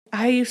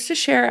I used to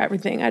share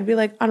everything. I'd be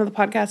like, on the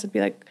podcast, I'd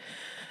be like,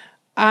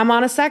 I'm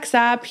on a sex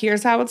app.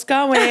 Here's how it's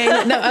going.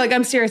 No, like,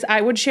 I'm serious.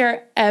 I would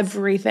share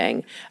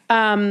everything.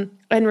 And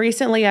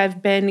recently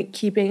I've been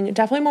keeping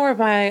definitely more of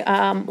my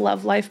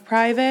love life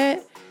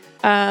private,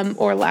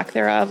 or lack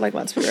thereof. Like,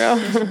 let's be real.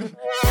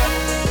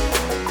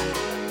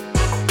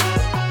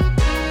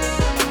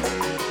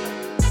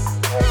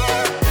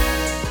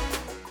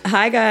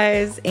 Hi,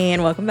 guys,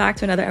 and welcome back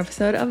to another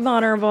episode of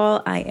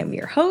Vulnerable. I am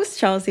your host,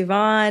 Chelsea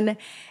Vaughn,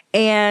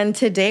 and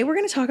today we're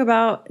going to talk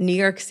about New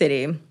York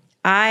City.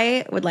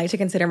 I would like to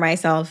consider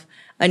myself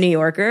a New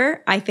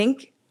Yorker. I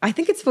think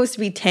it's supposed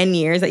to be 10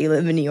 years that you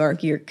live in New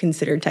York, you're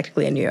considered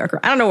technically a New Yorker.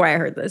 I don't know where I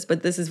heard this,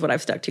 but this is what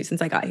I've stuck to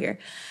since I got here.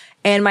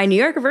 And my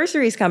New York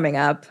anniversary is coming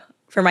up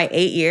for my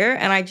 8th year,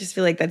 and I just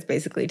feel like that's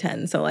basically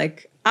 10. So,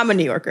 like, I'm a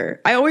New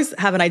Yorker. I always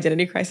have an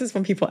identity crisis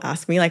when people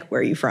ask me, like, where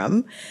are you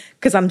from?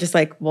 Because I'm just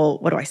like, well,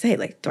 what do I say?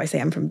 Like, do I say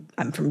I'm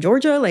from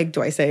Georgia? Like,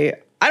 do I say,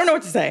 I don't know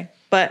what to say.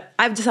 But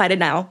I've decided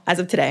now, as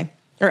of today,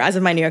 or as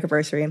of my New York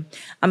anniversary,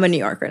 I'm a New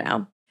Yorker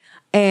now.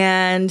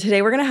 And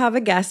today we're going to have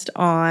a guest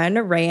on,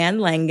 Raeann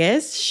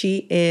Langas.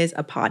 She is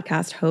a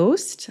podcast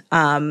host,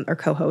 or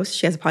co-host.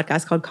 She has a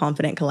podcast called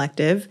Confident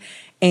Collective.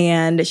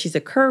 And she's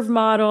a curve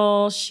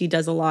model. She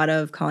does a lot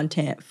of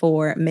content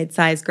for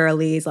mid-sized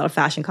girlies, a lot of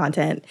fashion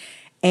content.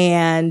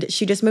 And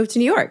she just moved to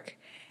New York.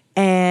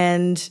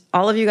 And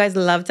all of you guys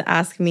love to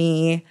ask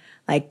me,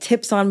 like,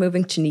 tips on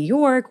moving to New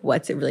York.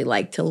 What's it really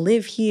like to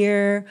live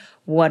here?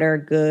 What are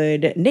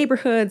good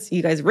neighborhoods?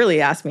 You guys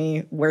really asked me,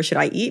 where should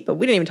I eat? But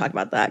we didn't even talk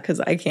about that because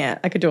I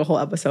could do a whole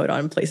episode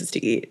on places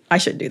to eat. I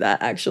should do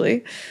that,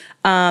 actually.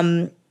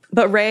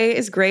 But Ray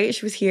is great.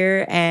 She was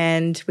here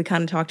and we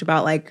kind of talked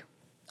about, like,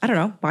 I don't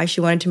know, why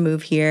she wanted to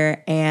move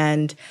here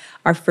and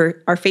our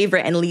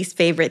favorite and least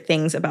favorite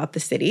things about the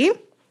city.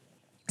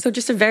 So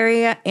just a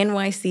very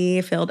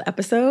NYC-filled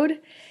episode.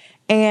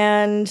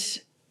 And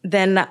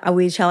then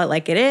we tell it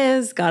like it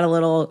is. Got a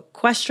little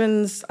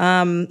questions,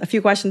 a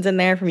few questions in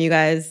there from you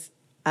guys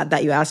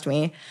that you asked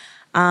me.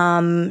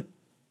 And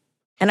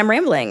I'm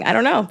rambling. I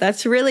don't know.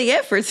 That's really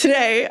it for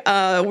today.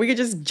 We could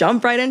just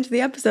jump right into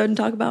the episode and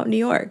talk about New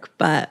York.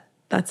 But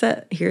that's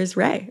it. Here's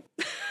Ray.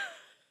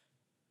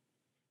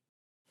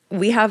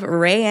 We have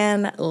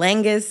Raeann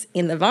Langas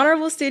in the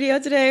Vulnerable studio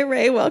today.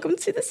 Ray, welcome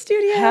to the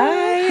studio.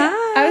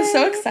 Hi. I'm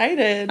so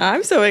excited.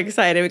 I'm so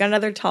excited. We got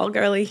another tall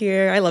girly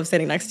here. I love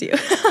sitting next to you.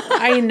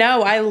 I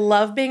know. I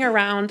love being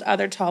around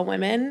other tall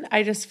women.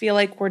 I just feel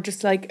like we're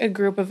just like a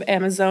group of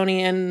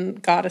Amazonian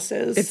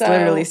goddesses. It's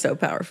literally so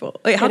powerful.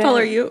 Wait, how tall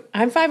are you?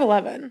 I'm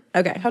 5'11".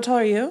 Okay. How tall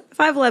are you?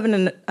 5'11"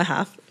 and a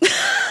half.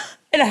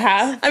 And a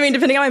half? I mean,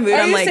 depending on my mood,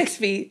 Are I'm you like 6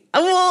 feet?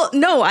 Well,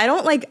 no, I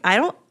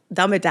don't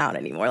dumb it down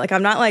anymore. Like,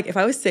 I'm not like, if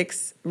I was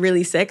 6,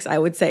 I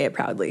would say it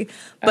proudly.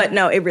 But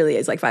no, it really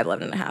is like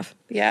 5'11" and a half.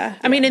 Yeah.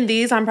 I mean, in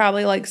these, I'm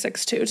probably like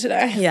 6'2"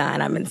 today. Yeah,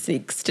 and I'm in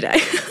 6 today.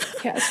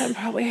 Yeah, so I'm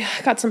probably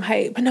got some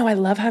height. But no, I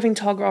love having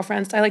tall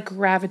girlfriends. I like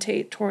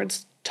gravitate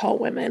towards tall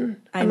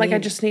women. I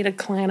just need a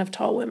clan of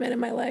tall women in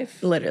my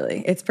life.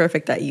 Literally. It's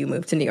perfect that you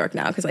moved to New York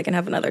now because I can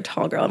have another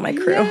tall girl in my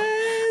crew.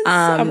 Yes,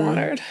 I'm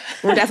honored.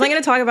 We're definitely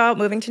going to talk about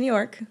moving to New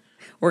York.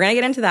 We're going to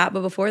get into that.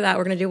 But before that,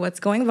 we're going to do What's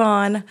Going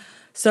On.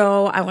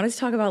 So I wanted to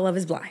talk about Love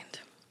is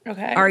Blind.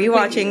 Okay. Are you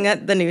watching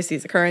the new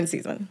season, current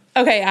season?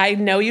 Okay, I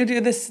know you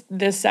do this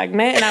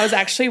segment, and I was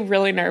actually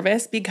really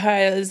nervous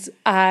because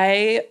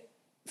I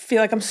feel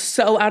like I'm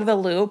so out of the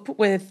loop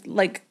with,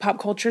 like, pop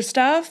culture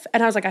stuff.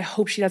 And I was like, I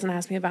hope she doesn't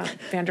ask me about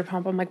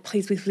Vanderpump. I'm like,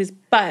 please, please, please.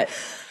 But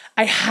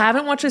I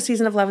haven't watched a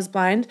season of Love is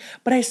Blind,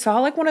 but I saw,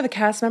 like, one of the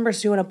cast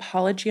members do an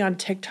apology on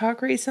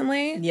TikTok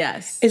recently.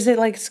 Yes. Is it,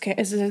 like,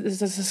 is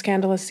this a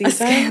scandalous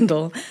season? A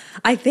scandal.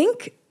 I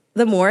think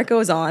the more it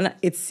goes on,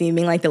 it's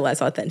seeming like the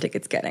less authentic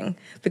it's getting.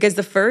 Because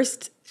the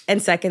first and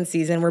second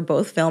season were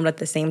both filmed at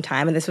the same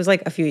time, and this was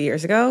like a few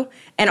years ago.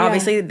 And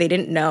obviously they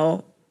didn't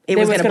know it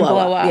was going to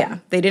blow up. Yeah,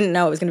 they didn't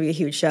know it was going to be a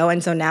huge show.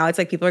 And so now it's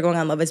like people are going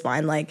on Love is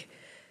Blind, like,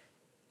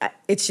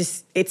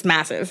 it's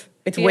massive.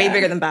 It's way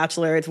bigger than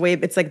Bachelor. It's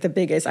like the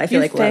biggest, I feel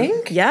like.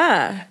 Think?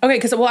 Yeah. Okay,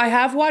 because, well,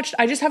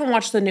 I just haven't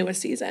watched the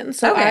newest season.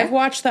 So I've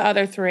watched the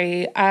other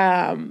 3,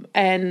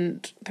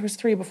 and there was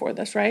 3 before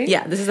this, right?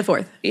 Yeah, this is the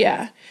 4th.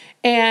 Yeah.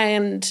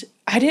 And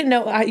I didn't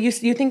know, you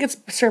think it's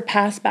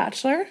surpassed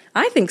Bachelor?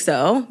 I think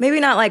so. Maybe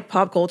not like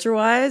pop culture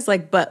wise,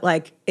 like, but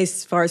like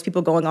as far as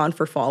people going on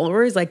for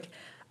followers, like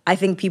I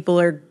think people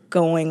are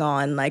going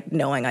on like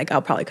knowing like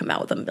I'll probably come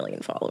out with 1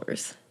 million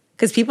followers.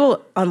 Because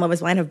people on Love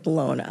is Blind have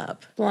blown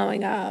up.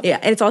 Blowing up. Yeah,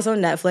 and it's also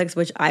Netflix,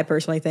 which I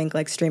personally think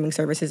like streaming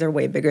services are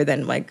way bigger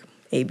than like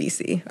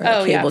ABC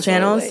or cable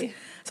channels.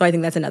 So I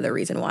think that's another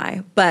reason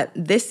why. But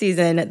this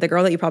season, the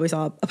girl that you probably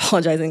saw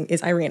apologizing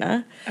is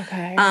Irina.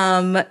 Okay.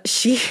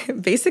 She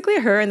basically,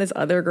 her and this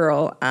other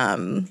girl,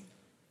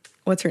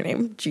 what's her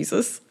name?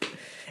 Jesus.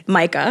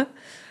 Micah.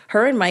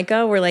 Her and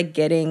Micah were like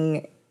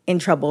getting in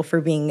trouble for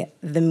being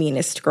the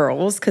meanest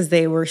girls because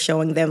they were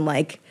showing them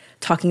like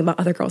talking about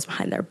other girls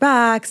behind their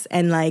backs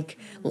and like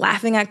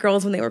laughing at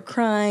girls when they were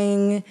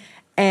crying.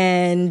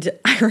 And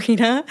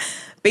Irina,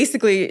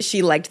 basically,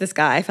 she liked this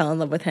guy, fell in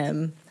love with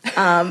him.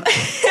 I'm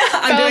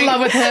Fell in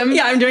love with him.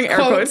 Yeah, I'm doing air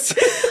quotes.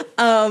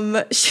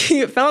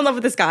 She fell in love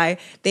with this guy.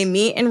 They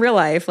meet in real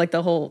life, like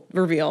the whole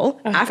reveal.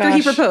 After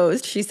he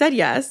proposed, she said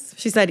yes.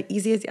 She said,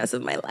 easiest yes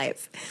of my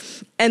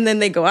life. And then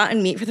they go out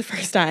and meet for the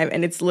first time.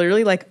 And it's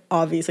literally like,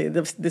 obviously,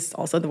 this is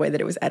also the way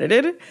that it was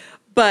edited.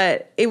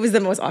 But it was the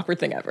most awkward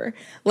thing ever.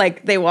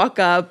 Like, they walk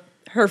up,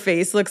 her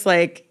face looks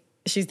like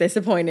she's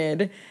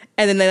disappointed.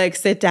 And then they like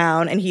sit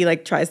down and he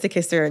like tries to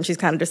kiss her and she's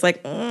kind of just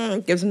like,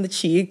 gives him the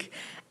cheek.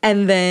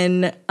 And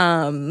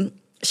then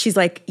she's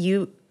like,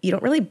 you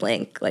don't really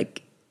blink.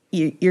 Like,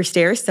 your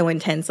stare is so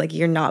intense. Like,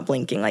 you're not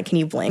blinking. Like, can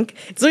you blink?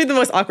 It's literally the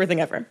most awkward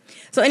thing ever.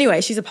 So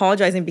anyway, she's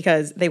apologizing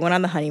because they went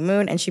on the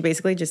honeymoon and she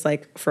basically just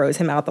like froze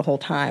him out the whole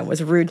time,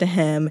 was rude to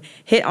him,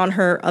 hit on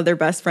her other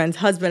best friend's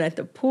husband at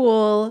the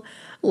pool,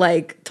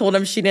 like told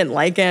him she didn't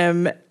like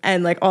him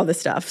and like all this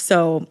stuff.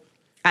 So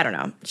I don't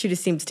know. She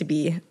just seems to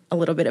be a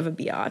little bit of a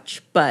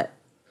biatch. But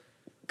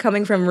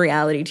coming from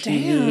reality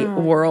TV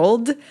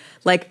world,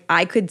 like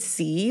I could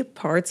see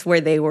parts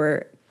where they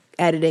were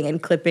editing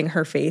and clipping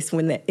her face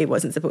when it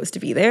wasn't supposed to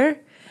be there.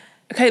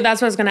 Okay,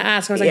 that's what I was going to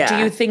ask. I was like, do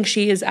you think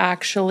she is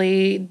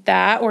actually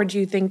that, or do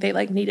you think they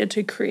like needed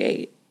to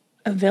create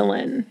a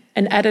villain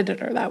and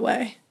edited her that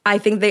way? I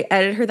think they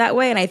edited her that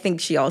way, and I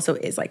think she also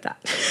is like that.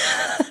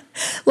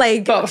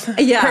 Like both.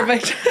 Yeah.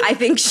 Perfect. I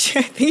think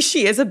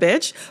she is a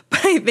bitch,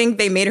 but I think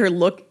they made her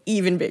look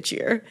even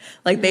bitchier.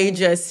 Like they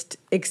just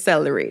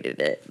accelerated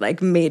it,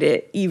 like made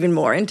it even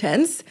more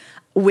intense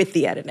with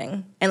the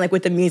editing and like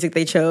with the music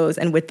they chose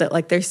and with the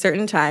like there's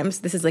certain times,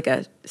 this is like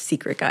a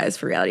secret, guys,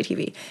 for reality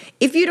TV.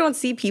 If you don't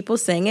see people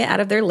saying it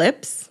out of their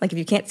lips, like if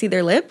you can't see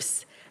their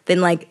lips,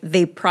 then like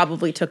they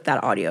probably took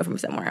that audio from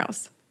somewhere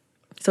else.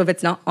 So if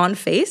it's not on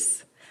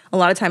face, a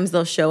lot of times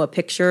they'll show a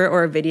picture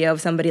or a video of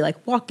somebody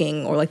like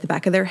walking or like the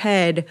back of their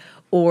head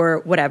or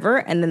whatever,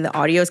 and then the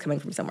audio is coming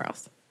from somewhere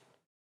else.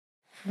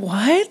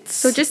 What?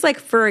 So just like,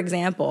 for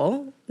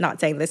example, not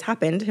saying this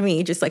happened to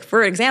me, just like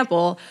for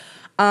example,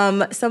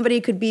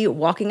 somebody could be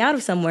walking out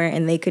of somewhere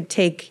and they could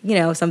take, you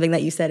know, something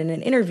that you said in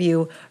an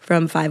interview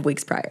from 5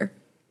 weeks prior.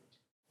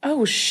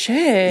 Oh,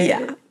 shit.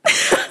 Yeah.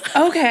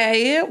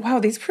 Okay. Wow,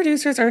 these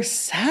producers are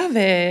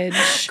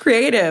savage.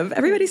 Creative.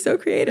 Everybody's so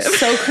creative.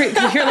 So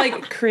creative. You're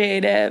like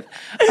creative.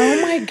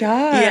 Oh my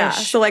gosh. Yeah.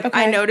 So like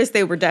I noticed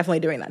they were definitely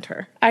doing that to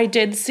her. I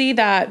did see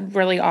that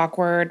really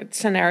awkward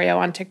scenario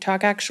on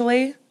TikTok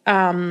actually.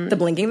 The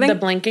blinking thing? The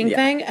blinking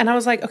thing. And I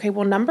was like, okay,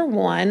 well, number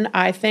one,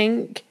 I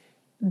think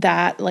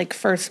that like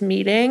first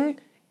meeting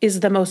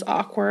is the most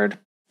awkward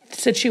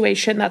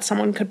situation that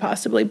someone could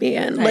possibly be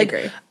in. I like,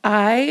 agree.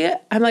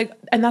 I'm like,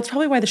 and that's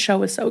probably why the show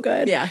was so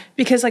good. Yeah.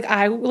 Because like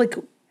I like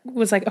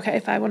was like, okay,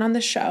 if I went on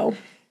this show,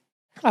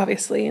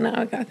 obviously, you know,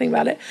 I gotta think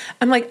about it.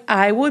 I'm like,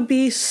 I would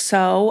be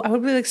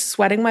like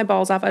sweating my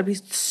balls off. I'd be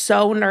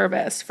so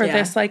nervous for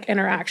this like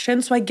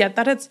interaction. So I get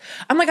that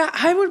I'm like,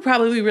 I would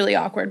probably be really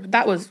awkward, but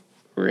that was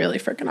really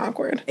freaking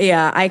awkward.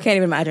 Yeah, I can't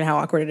even imagine how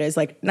awkward it is.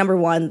 Like, number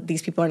one,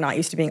 these people are not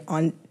used to being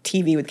on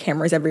TV with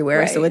cameras everywhere.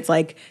 Right. So it's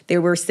like they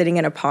were sitting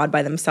in a pod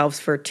by themselves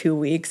for 2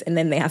 weeks and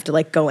then they have to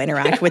like go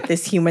interact with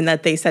this human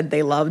that they said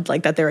they loved,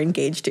 like that they're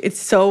engaged to. It's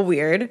so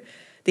weird.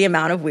 The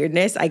amount of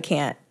weirdness, I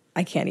can't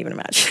even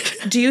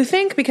imagine. Do you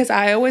think, because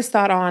I always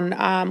thought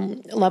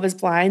on Love is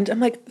Blind, I'm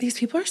like, these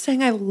people are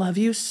saying I love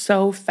you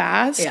so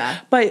fast. Yeah.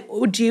 But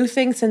do you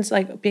think, since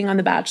like being on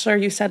The Bachelor,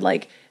 you said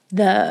like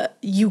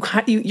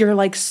you're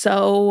like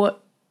so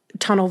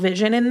tunnel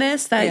vision in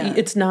this that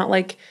it's not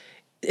like,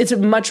 it's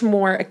much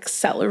more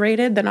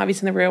accelerated than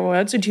obviously in the real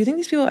world. So do you think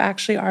these people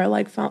actually are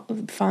like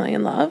falling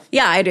in love?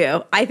 Yeah, I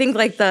do. I think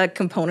like the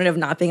component of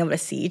not being able to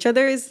see each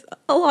other is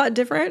a lot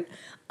different.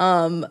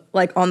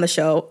 Like on the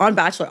show, on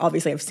Bachelor,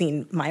 obviously I've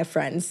seen my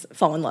friends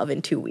fall in love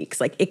in 2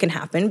 weeks. Like it can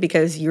happen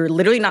because you're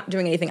literally not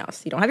doing anything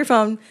else. You don't have your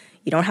phone.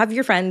 You don't have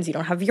your friends. You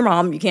don't have your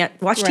mom. You can't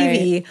watch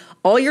TV.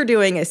 All you're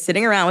doing is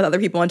sitting around with other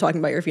people and talking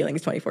about your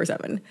feelings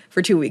 24/7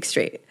 for 2 weeks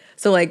straight.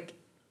 So like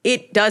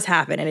it does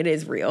happen and it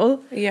is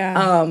real.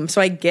 Yeah.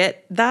 So I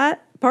get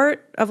that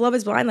part of Love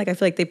is Blind. Like I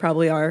feel like they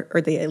probably are, or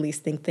they at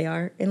least think they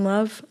are in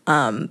love.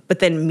 But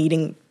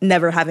then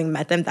never having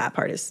met them, that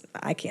part is,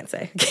 I can't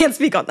say. I can't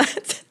speak on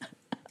that.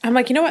 I'm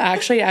like, you know what,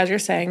 actually, as you're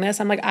saying this,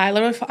 I'm like,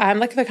 I'm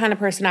like the kind of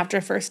person after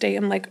a first date,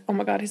 I'm like, oh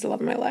my God, he's the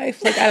love of my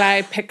life. Like, and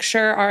I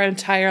picture our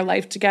entire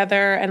life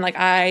together. And like,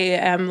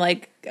 I'm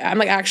like,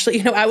 actually,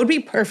 you know, I would be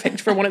perfect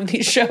for one of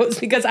these shows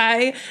because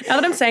now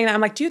that I'm saying that,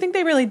 I'm like, do you think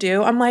they really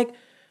do? I'm like,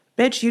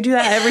 bitch, you do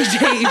that every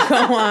day you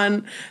go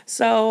on.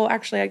 So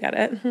actually, I get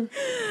it.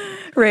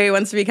 Ray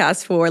wants to be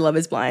cast for Love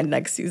is Blind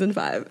next season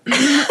 5.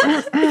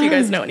 If you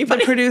guys know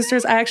anybody. The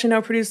producers, I actually know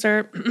a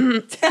producer.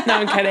 No,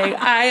 I'm kidding.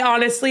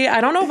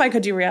 I don't know if I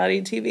could do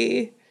reality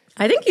TV.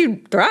 I think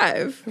you'd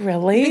thrive.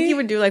 Really? You think you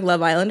would do like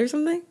Love Island or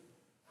something?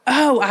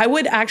 Oh, I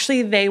would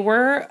actually. They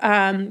were,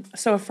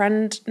 so a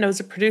friend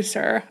knows a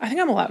producer. I think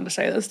I'm allowed to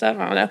say this stuff.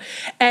 I don't know.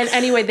 And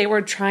anyway, they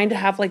were trying to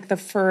have like the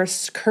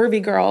first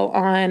curvy girl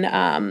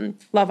on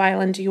Love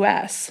Island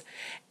US.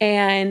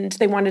 And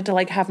they wanted to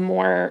like have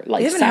more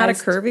like. You haven't had a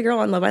curvy girl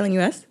on Love Island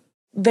US?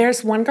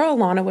 There's one girl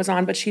Alana was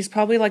on, but she's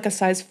probably like a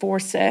size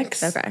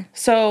 4'6". Okay.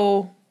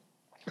 So,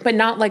 but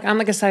not like, I'm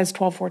like a size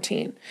 12,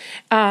 14.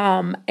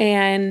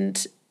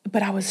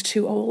 But I was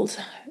too old.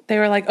 They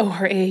were like, oh,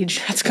 her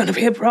age, that's going to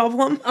be a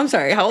problem. I'm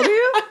sorry, how old are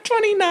you? I'm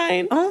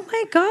 29. Oh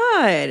my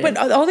God.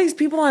 But all these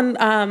people on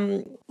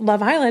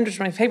Love Island, which is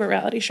my favorite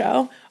reality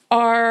show,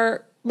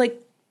 are like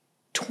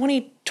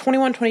 20,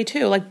 21,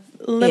 22, like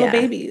little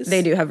babies.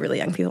 They do have really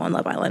young people on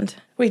Love Island.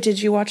 Wait,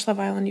 did you watch Love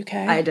Island UK?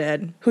 I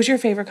did. Who's your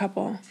favorite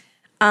couple?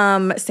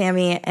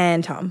 Sammy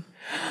and Tom.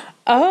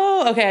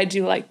 Oh, okay, I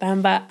do like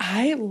them, but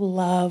I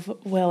love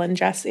Will and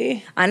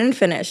Jesse. I didn't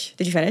finish.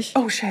 Did you finish?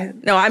 Oh,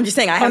 shit. No, I'm just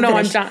saying I haven't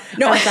finished. I'm done.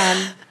 No, I'm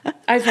done.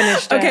 I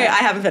finished it. Okay, I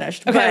haven't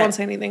finished. Okay, I won't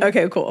say anything.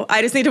 Okay, cool.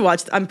 I just need to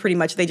watch. I'm pretty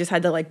much, they just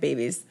had the like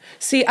babies.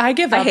 See, I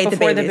give up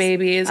before the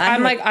babies.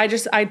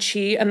 I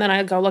cheat and then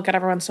I go look at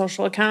everyone's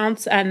social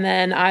accounts and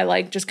then I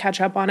like just catch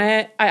up on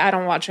it. I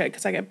don't watch it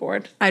because I get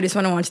bored. I just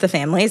want to watch the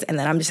families and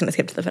then I'm just going to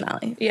skip to the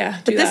finale.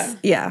 Yeah, do that.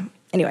 Yeah.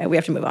 Anyway, we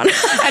have to move on.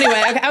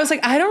 Anyway, okay, I was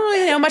like, I don't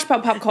really know much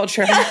about pop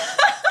culture.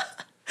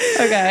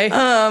 Okay.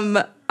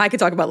 I could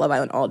talk about Love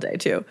Island all day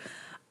too.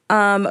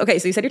 Okay,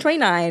 so you said you're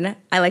 29.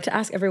 I like to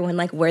ask everyone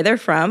like where they're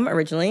from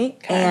originally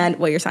and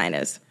what your sign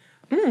is.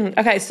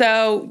 Okay,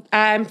 so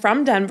I'm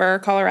from Denver,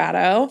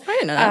 Colorado. I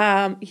didn't know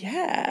that.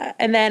 Yeah,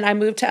 and then I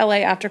moved to LA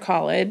after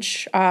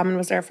college and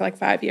was there for like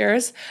 5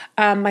 years.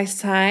 My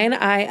sign,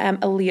 I am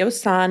a Leo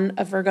sun,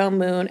 a Virgo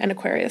moon, and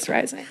Aquarius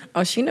rising.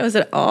 Oh, she knows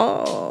it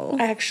all.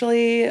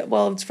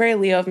 Well, it's very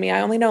Leo of me. I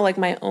only know like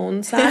my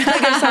own sign.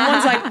 Like if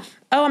someone's like,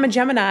 oh, I'm a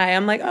Gemini,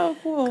 I'm like, oh,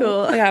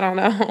 cool. Like, I don't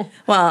know.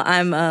 Well,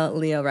 I'm a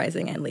Leo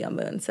rising and Leo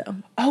moon, so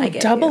Oh,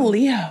 double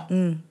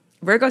Leo.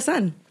 Virgo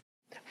sun.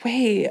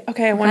 Wait,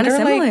 okay, I wonder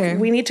like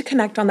we need to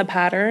connect on the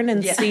pattern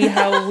and see what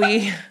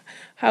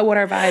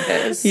our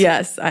vibe is.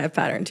 Yes, I have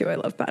pattern too. I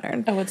love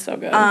pattern. Oh, it's so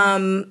good.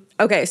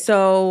 Okay,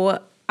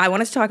 so I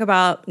wanted to talk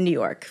about New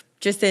York,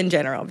 just in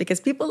general, because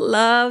people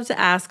love to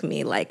ask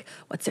me, like,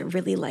 what's it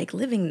really like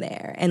living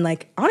there? And,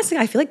 like, honestly,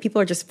 I feel like people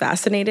are just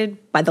fascinated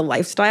by the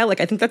lifestyle. Like,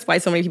 I think that's why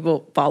so many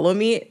people follow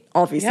me,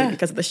 obviously,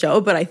 because of the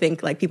show. But I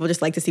think, like, people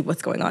just like to see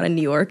what's going on in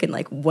New York and,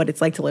 like, what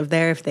it's like to live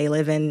there if they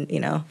live in, you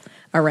know,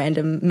 a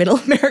random middle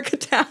America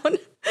town.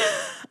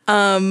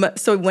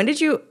 So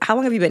how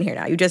long have you been here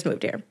now? You just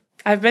moved here.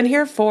 I've been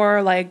here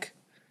for, like,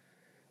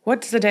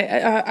 what's the day?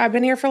 I've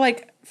been here for,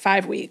 like,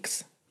 5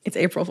 weeks. It's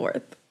April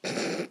 4th.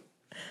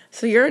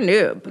 So you're a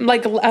noob.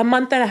 Like a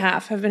month and a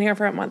half. I've been here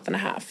for a month and a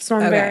half. So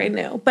I'm very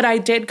new. But I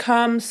did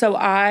come,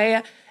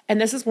 and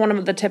this is one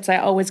of the tips I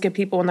always give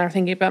people when they're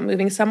thinking about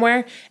moving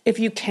somewhere. If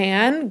you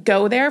can,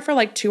 go there for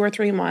like 2 or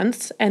 3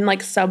 months and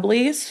like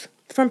sublease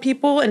from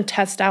people and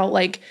test out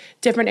like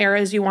different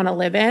areas you want to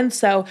live in.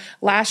 So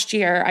last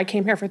year I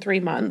came here for 3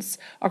 months,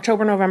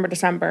 October, November,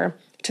 December,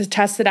 to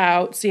test it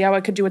out, see how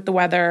I could do with the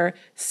weather,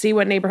 see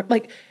what neighborhood,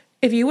 like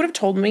if you would have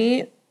told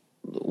me,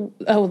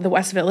 oh, the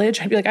West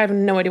Village, I'd be like, I have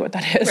no idea what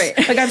that is. Right.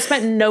 Like I've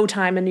spent no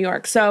time in New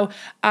York. So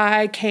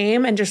I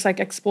came and just like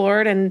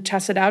explored and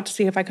tested out to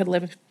see if I could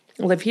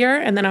live here.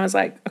 And then I was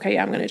like, okay,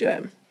 yeah, I'm going to do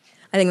it.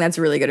 I think that's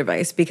really good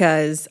advice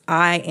because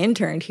I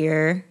interned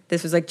here.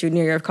 This was like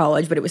junior year of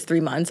college, but it was 3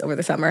 months over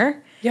the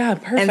summer. Yeah,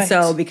 perfect. And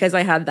so because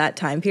I had that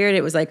time period,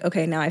 it was like,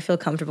 okay, now I feel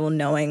comfortable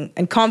knowing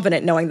and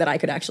confident knowing that I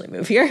could actually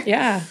move here.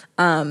 Yeah.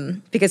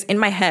 Because in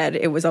my head,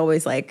 it was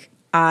always like,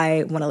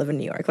 I want to live in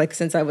New York. Like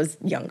since I was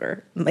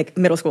younger, like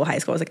middle school, high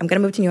school, I was like, I'm going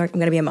to move to New York. I'm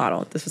going to be a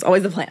model. This was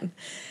always the plan.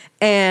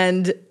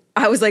 And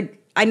I was like,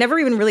 I never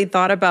even really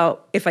thought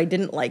about if I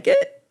didn't like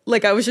it.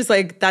 Like I was just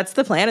like, that's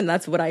the plan and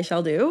that's what I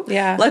shall do.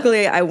 Yeah.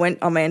 Luckily, I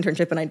went on my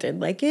internship and I did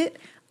like it.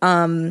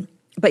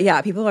 But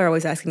yeah, people are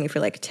always asking me for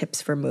like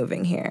tips for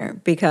moving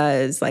here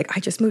because like I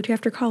just moved here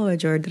after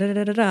college or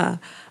da-da-da-da-da.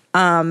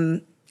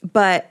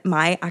 But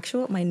my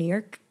New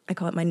York, I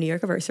call it my New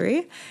York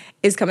anniversary,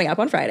 is coming up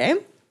on Friday.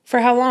 For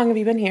how long have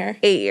you been here?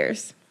 8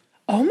 years.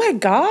 Oh my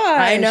gosh.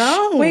 I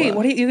know. Wait,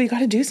 what do you got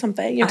to do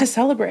something. You have to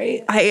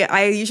celebrate.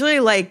 I usually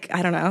like,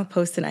 I don't know,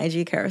 post an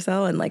IG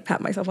carousel and like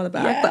pat myself on the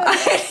back.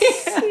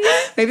 Yes.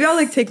 But maybe I'll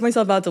like take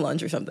myself out to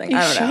lunch or something.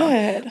 I don't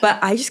know. But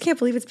I just can't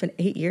believe it's been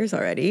 8 years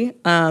already.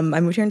 I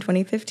moved here in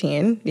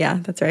 2015. Yeah,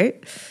 that's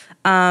right.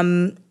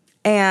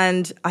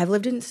 And I've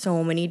lived in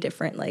so many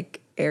different like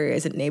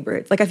areas and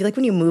neighborhoods. Like I feel like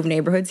when you move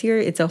neighborhoods here,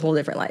 it's a whole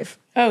different life.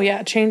 Oh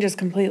yeah, it changes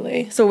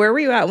completely. So where were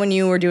you at when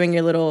you were doing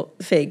your little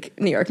fake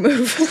New York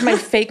move? My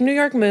fake New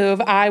York move,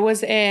 I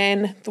was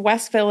in the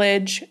West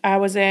Village, I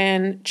was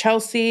in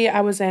Chelsea, I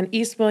was in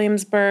East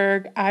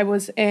Williamsburg, I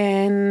was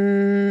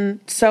in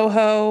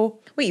Soho.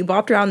 Wait, you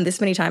bopped around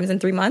this many times in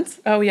 3 months?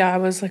 Oh yeah, I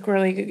was like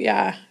really,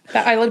 yeah.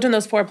 I lived in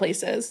those 4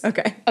 places.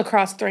 Okay.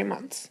 Across 3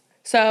 months.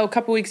 So a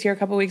couple weeks here, a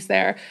couple weeks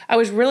there. I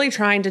was really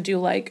trying to do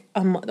like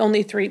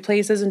only 3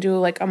 places and do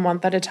like a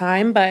month at a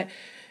time, but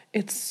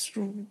it's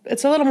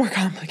a little more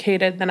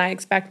complicated than I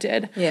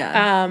expected.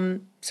 Yeah.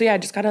 So yeah, I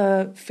just got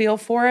a feel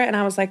for it. And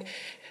I was like,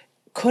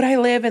 could I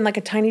live in like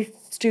a tiny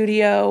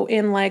studio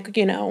in like,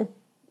 you know,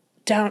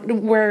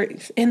 we're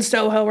in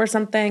Soho or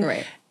something.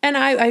 Right. And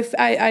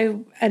I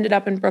ended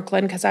up in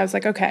Brooklyn because I was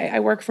like, okay, I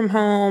work from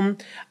home.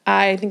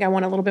 I think I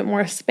want a little bit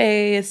more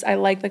space. I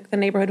like the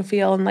neighborhood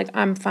feel, and like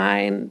I'm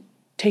fine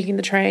taking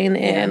the train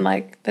in,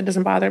 like that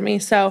doesn't bother me.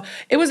 So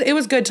it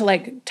was good to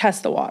like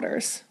test the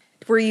waters.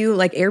 Were you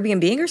like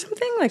Airbnb-ing or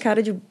something? Like how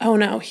did you? Oh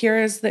no, here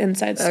is the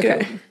inside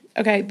scoop.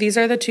 Okay, these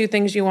are the two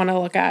things you want to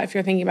look at if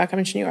you're thinking about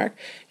coming to New York.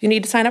 You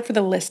need to sign up for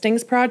the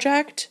Listings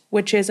Project,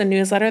 which is a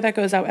newsletter that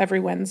goes out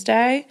every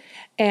Wednesday.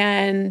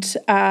 And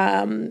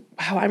wow,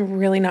 I'm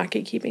really not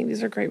gatekeeping.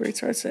 These are great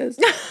resources.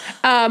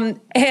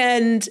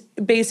 And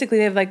basically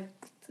they have like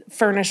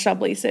furnished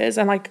subleases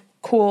and like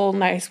cool,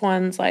 nice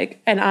ones.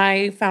 Like, and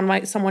I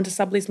found someone to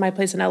sublease my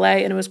place in LA,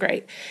 and it was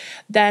great.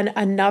 Then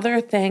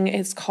another thing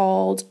is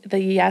called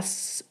the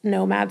Yes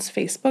Nomads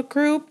Facebook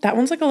group. That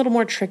one's like a little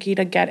more tricky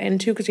to get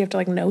into because you have to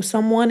like know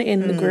someone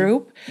in the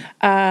group.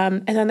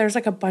 And then there's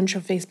like a bunch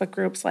of Facebook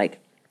groups, like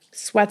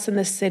Sweats in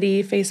the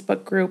City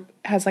Facebook group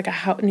has like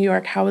a New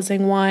York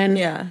housing one.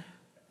 Yeah.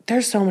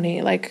 There's so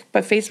many, like,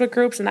 but Facebook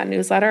groups and that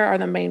newsletter are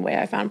the main way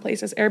I found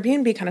places.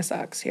 Airbnb kind of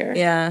sucks here.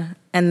 Yeah.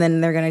 And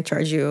then they're going to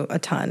charge you a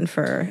ton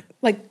for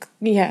like,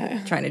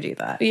 yeah, trying to do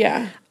that.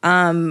 Yeah.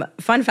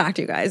 Fun fact,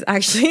 you guys,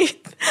 actually,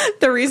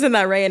 the reason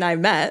that Ray and I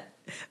met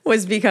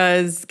was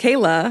because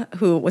Kayla,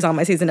 who was on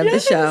my season of the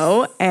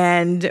show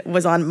and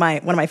was on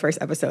one of my first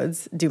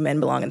episodes, Do Men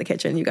Belong in the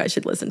Kitchen? You guys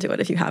should listen to it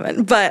if you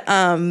haven't. But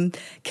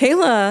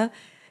Kayla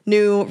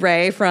knew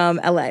Ray from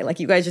LA. Like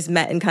you guys just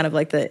met in kind of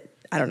like the,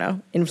 I don't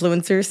know,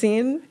 influencer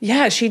scene.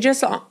 Yeah, she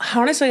just,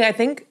 honestly, I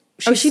think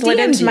she slid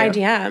into my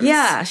DMs.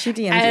 Yeah, she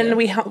DM'd and you.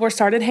 we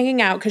started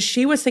hanging out because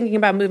she was thinking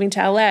about moving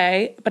to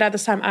LA, but at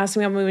this time I was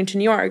thinking about moving to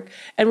New York.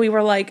 And we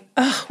were like,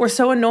 ugh, we're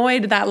so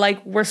annoyed that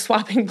like we're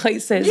swapping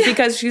places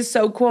because she's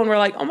so cool. And we're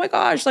like, oh my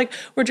gosh, like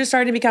we're just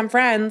starting to become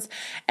friends.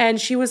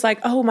 And she was like,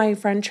 oh, my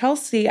friend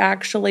Chelsea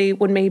actually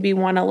would maybe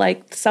want to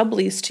like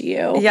sublease to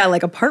you. Yeah,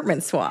 like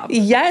apartment swap.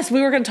 Yes,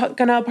 we were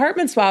gonna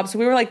apartment swap. So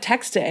we were like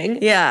texting.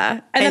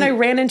 Yeah. And then I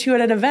ran into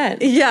it at an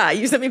event. Yeah,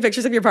 you sent me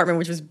pictures of your apartment,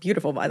 which was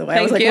beautiful, by the way. Thank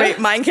I was like, you. wait,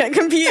 mine can't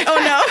compete. Oh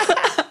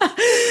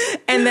no.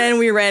 And then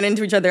we ran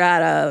into each other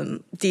at a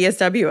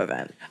DSW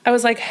event. I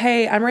was like,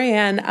 hey, I'm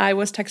Raeann. I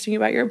was texting you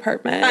about your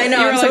apartment. I know.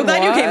 You were I'm so like,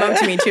 glad you came "What?" up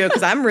to me too,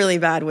 because I'm really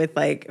bad with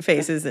like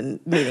faces and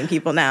meeting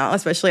people now,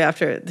 especially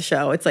after the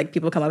show. It's like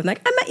people come up and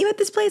like, I met you at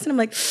this place. And I'm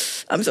like,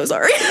 I'm so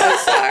sorry. I'm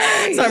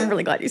sorry. So I'm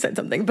really glad you said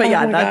something. But Oh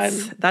yeah, my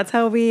that's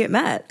how we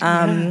met.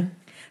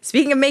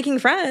 Speaking of making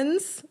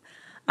friends,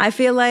 I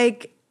feel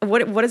like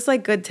what is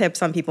like good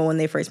tips on people when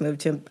they first move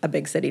to a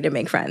big city to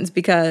make friends?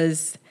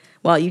 Because,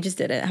 well, you just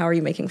did it. How are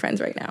you making friends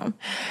right now?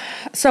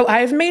 So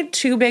I've made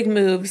two big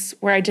moves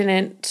where I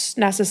didn't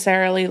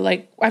necessarily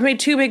I've made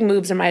two big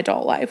moves in my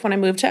adult life when I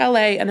moved to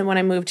LA and then when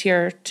I moved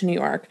here to New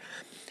York.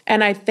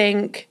 And I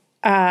think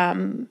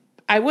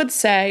I would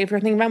say if you're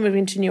thinking about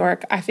moving to New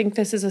York, I think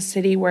this is a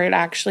city where it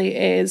actually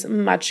is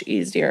much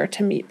easier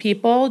to meet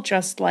people,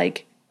 just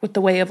like with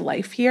the way of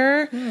life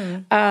here,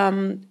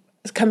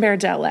 compared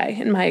to LA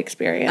in my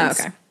experience.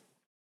 Oh, okay.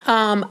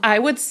 I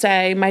would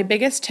say my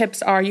biggest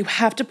tips are you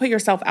have to put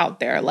yourself out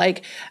there.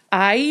 Like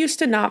I used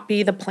to not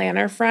be the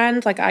planner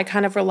friend. Like I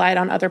kind of relied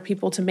on other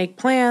people to make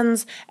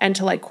plans and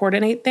to like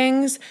coordinate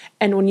things.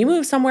 And when you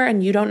move somewhere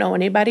and you don't know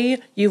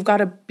anybody, you've got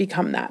to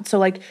become that. So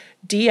like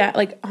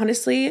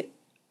honestly,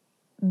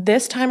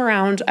 this time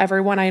around,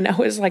 everyone I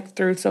know is like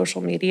through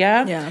social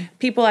media. Yeah.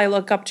 People I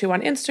look up to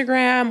on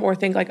Instagram or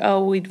think like,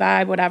 oh, we'd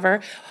vibe, whatever.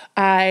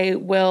 I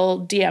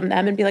will DM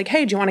them and be like,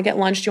 hey, do you want to get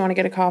lunch? Do you want to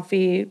get a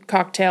coffee,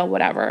 cocktail,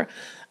 whatever?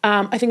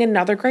 I think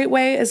another great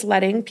way is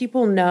letting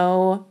people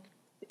know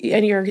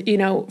and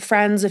your,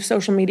 friends, if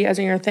social media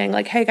isn't your thing,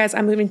 like, hey guys,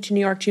 I'm moving to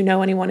New York. Do you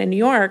know anyone in New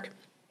York?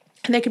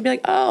 And they can be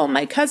like, oh,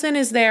 my cousin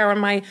is there or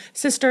my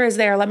sister is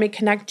there. Let me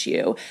connect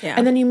you. Yeah.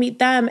 And then you meet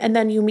them and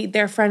then you meet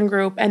their friend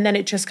group. And then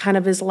it just kind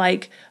of is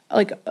like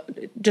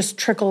just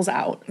trickles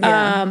out.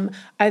 Yeah.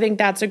 I think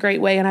that's a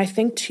great way. And I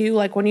think too,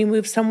 like when you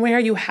move somewhere,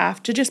 you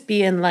have to just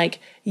be in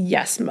like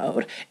yes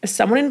mode. If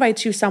someone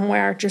invites you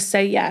somewhere, just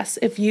say yes.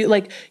 If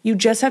you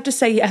just have to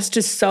say yes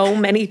to so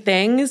many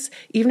things,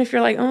 even if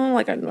you're like, oh,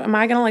 like, am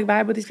I going to like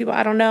vibe with these people?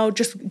 I don't know.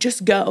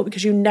 Just go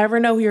because you never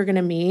know who you're going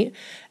to meet.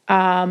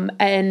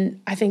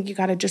 And I think you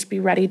got to just be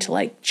ready to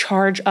like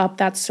charge up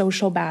that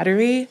social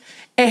battery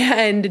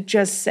and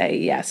just say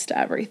yes to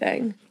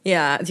everything.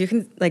 Yeah. Do you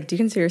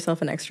consider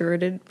yourself an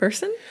extroverted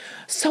person?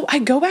 So I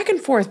go back and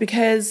forth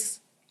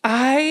because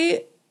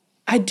I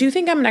do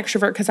think I'm an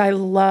extrovert because I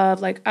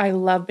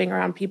love being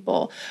around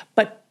people,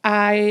 but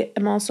I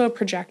am also a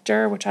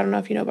projector, which I don't know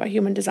if you know about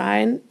human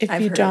design. If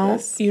I've you heard of don't,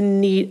 this. you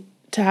need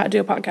to do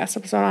a podcast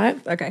episode on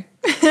it. Okay.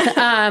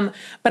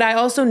 But I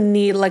also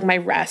need like my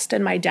rest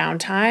and my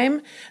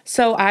downtime.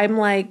 So I'm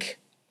like,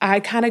 I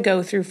kind of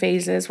go through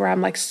phases where I'm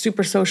like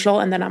super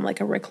social and then I'm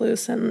like a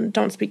recluse and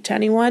don't speak to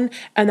anyone.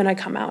 And then I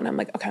come out and I'm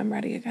like, okay, I'm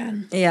ready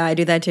again. Yeah, I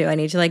do that too. I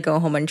need to like go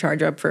home and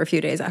charge up for a few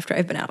days after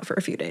I've been out for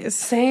a few days.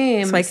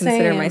 Same. So I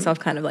consider myself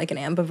kind of like an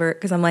ambivert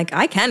because I'm like,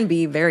 I can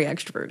be very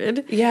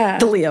extroverted. Yeah.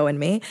 The Leo in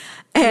me.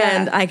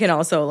 And I can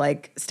also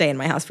like stay in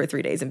my house for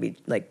 3 days and be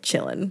like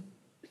chilling.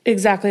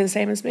 Exactly the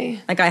same as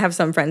me. Like I have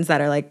some friends that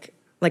are like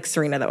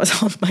Serena that was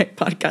on my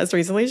podcast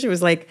recently. She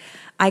was like,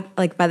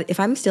 if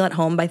I'm still at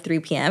home by 3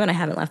 p.m. and I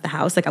haven't left the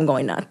house, like I'm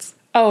going nuts.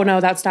 Oh no,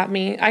 that's not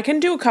me. I can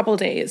do a couple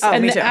days. Oh,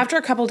 and me too. after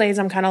a couple days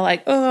I'm kind of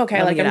like, oh,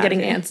 okay, like I'm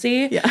getting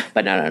antsy. Yeah.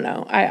 But no.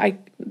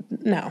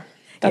 No,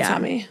 that's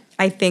not me.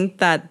 I think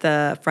that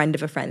the friend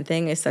of a friend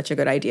thing is such a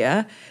good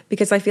idea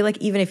because I feel like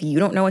even if you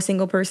don't know a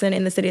single person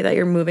in the city that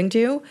you're moving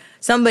to,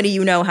 somebody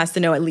you know has to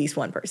know at least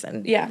one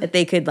person. Yeah. That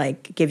they could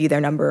like give you their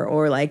number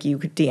or like you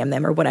could DM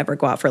them or whatever,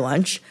 go out for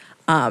lunch.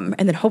 And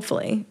then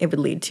hopefully it would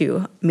lead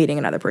to meeting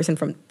another person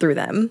through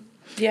them.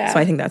 Yeah. So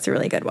I think that's a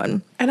really good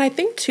one. And I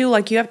think too,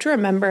 like you have to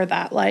remember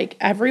that like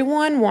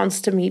everyone wants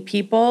to meet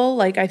people.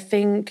 Like I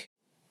think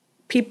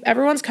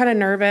everyone's kind of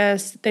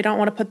nervous. They don't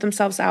want to put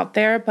themselves out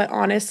there. But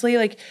honestly,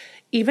 like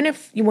even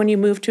if when you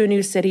move to a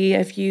new city,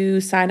 if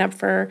you sign up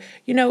for,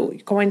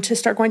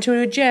 start going to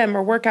a gym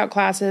or workout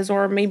classes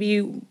or maybe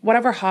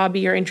whatever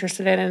hobby you're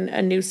interested in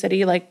a new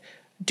city, like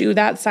do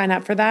that, sign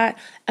up for that.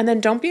 And then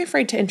don't be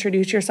afraid to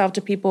introduce yourself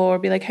to people or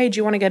be like, hey, do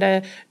you want to get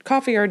a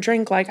coffee or a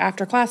drink like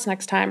after class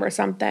next time or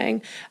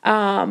something?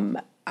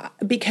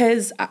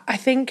 Because I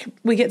think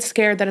we get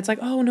scared that it's like,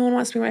 oh, no one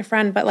wants to be my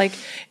friend. But like,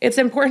 it's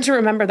important to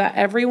remember that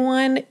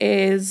everyone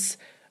is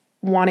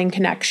wanting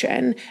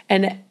connection.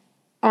 And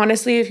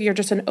honestly, if you're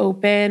just an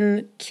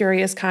open,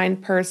 curious,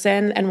 kind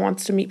person and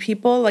wants to meet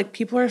people, like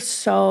people are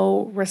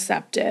so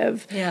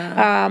receptive.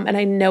 Yeah. And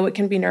I know it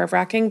can be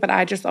nerve-wracking, but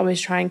I just always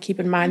try and keep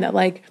in mind that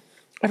like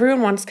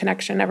everyone wants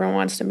connection. Everyone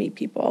wants to meet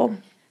people.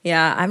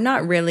 Yeah, I'm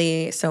not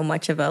really so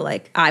much of a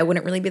like, I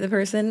wouldn't really be the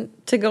person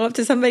to go up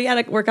to somebody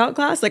at a workout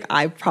class. Like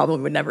I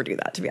probably would never do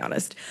that, to be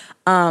honest.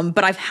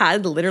 But I've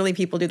had literally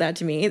people do that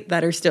to me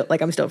that are still,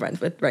 like I'm still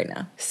friends with right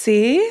now.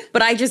 See?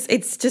 But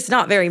it's just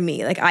not very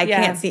me. Like I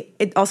can't see,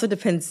 it also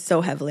depends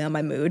so heavily on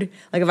my mood.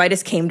 Like if I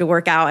just came to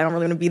work out, I don't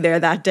really want to be there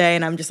that day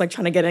and I'm just like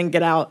trying to get in,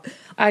 get out.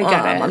 I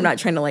get it. I'm not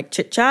trying to like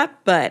chit chat,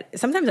 but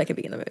sometimes I could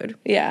be in the mood.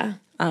 Yeah.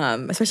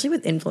 Especially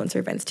with influencer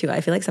events too. I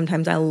feel like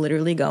sometimes I'll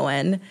literally go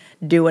in,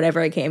 do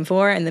whatever I came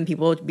for, and then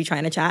people will be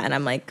trying to chat, and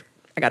I'm like,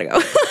 I gotta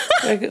go.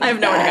 I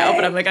have nowhere to go,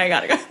 but I'm like, I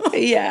gotta go.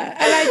 Yeah.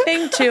 And I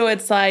think too,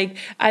 it's like,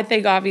 I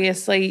think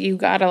obviously you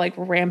gotta like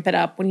ramp it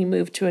up when you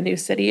move to a new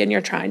city and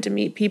you're trying to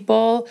meet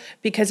people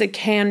because it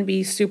can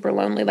be super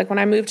lonely. Like when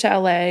I moved to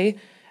LA,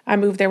 I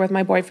moved there with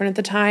my boyfriend at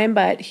the time,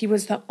 but he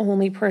was the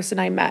only person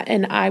I met,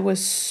 and I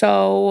was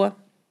so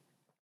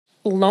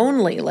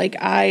lonely. Like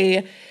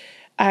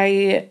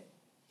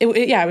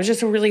it was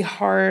just a really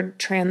hard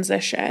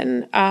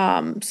transition.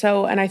 And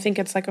I think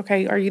it's like,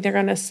 okay, are you either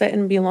going to sit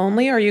and be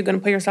lonely or are you going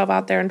to put yourself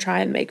out there and try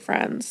and make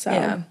friends? So,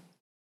 yeah.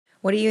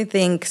 What do you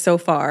think so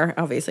far?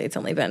 Obviously, it's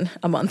only been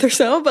a month or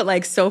so, but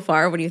like so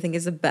far, what do you think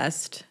is the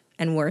best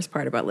and worst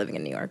part about living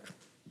in New York?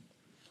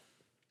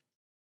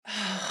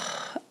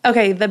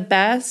 Okay, the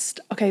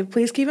best. Okay,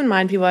 please keep in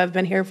mind, people, I've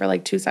been here for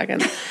like 2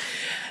 seconds.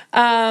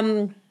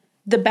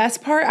 The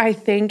best part, I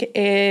think,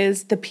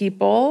 is the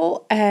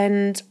people.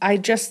 And I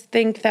just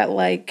think that,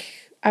 like,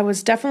 I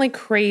was definitely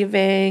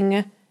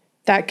craving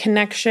that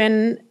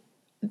connection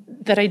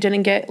that I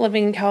didn't get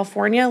living in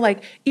California.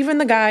 Like, even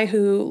the guy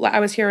who,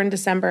 I was here in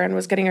December and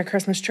was getting a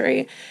Christmas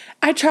tree.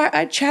 I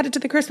chatted to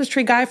the Christmas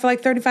tree guy for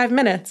like 35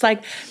 minutes.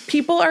 Like,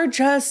 people are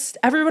just,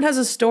 everyone has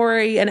a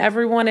story and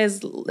everyone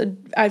is,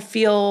 I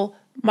feel,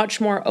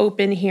 much more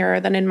open here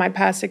than in my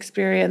past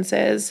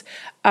experiences.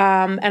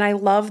 And I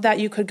love that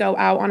you could go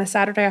out on a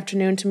Saturday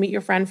afternoon to meet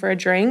your friend for a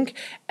drink,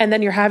 and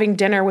then you're having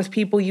dinner with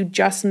people you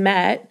just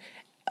met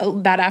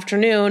that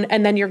afternoon,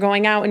 and then you're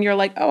going out and you're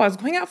like, oh, I was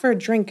going out for a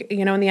drink,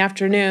 in the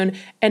afternoon,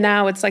 and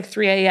now it's like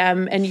 3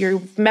 a.m. and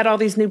you've met all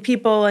these new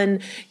people and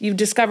you've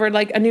discovered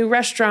like a new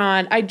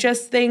restaurant. I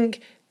just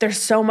think there's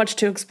so much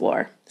to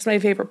explore. It's my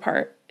favorite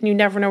part, and you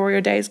never know where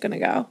your day is going to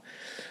go.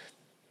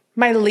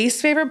 My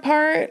least favorite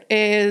part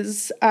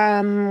is,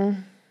 I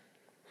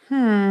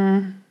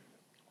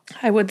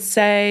would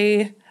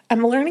say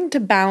I'm learning to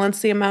balance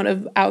the amount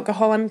of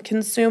alcohol I'm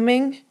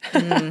consuming.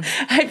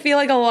 I feel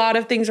like a lot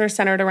of things are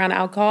centered around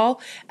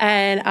alcohol,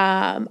 and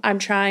I'm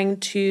trying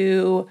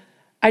to,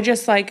 I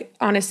just like,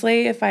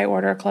 honestly, if I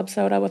order a club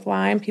soda with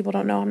lime, people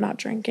don't know I'm not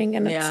drinking,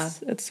 and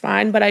it's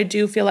fine. But I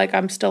do feel like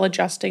I'm still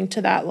adjusting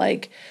to that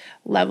like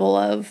level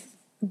of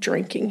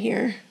drinking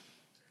here.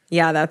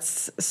 Yeah,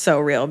 that's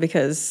so real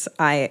because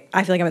I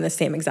feel like I'm in the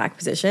same exact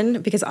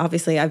position because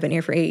obviously I've been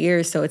here for 8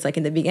 years. So it's like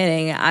in the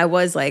beginning, I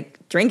was like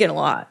drinking a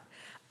lot.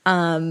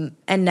 And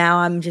now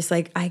I'm just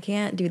like, I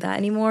can't do that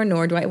anymore,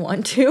 nor do I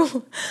want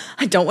to.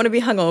 I don't want to be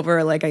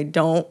hungover. Like I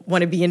don't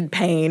want to be in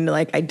pain.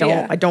 Like I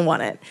don't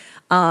want it.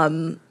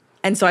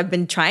 And so I've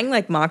been trying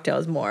like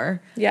mocktails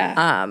more.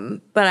 Yeah.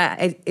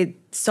 But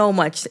so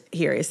much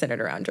here is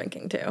centered around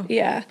drinking too.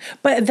 Yeah.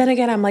 But then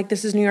again, I'm like,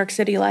 this is New York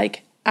City.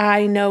 Like,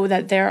 I know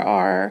that there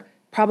are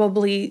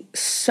probably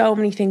so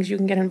many things you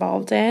can get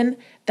involved in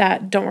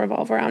that don't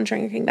revolve around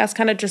drinking. That's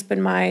kind of just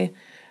been my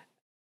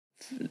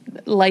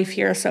life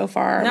here so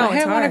far. No, like, hey,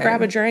 it's I want to hard.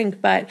 grab a drink,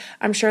 but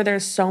I'm sure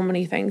there's so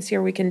many things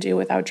here we can do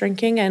without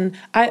drinking. And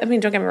I mean,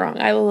 don't get me wrong,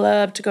 I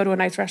love to go to a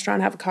nice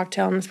restaurant, have a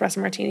cocktail, and espresso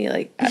martini.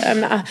 Like, I'm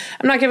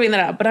not giving that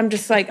up, but I'm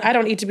just like, I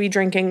don't need to be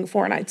drinking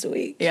 4 nights a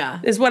week. Yeah,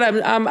 is what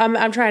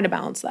I'm trying to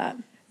balance that.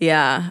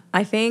 Yeah,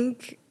 I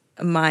think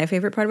my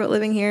favorite part about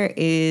living here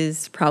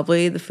is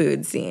probably the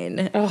food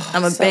scene. Oh,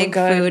 I'm a so big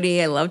good.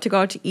 foodie. I love to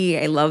go out to eat.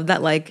 I love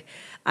that, like,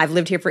 I've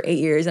lived here for 8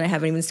 years and I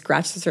haven't even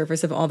scratched the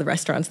surface of all the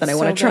restaurants that I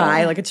want to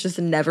try. good. Like, it's just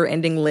a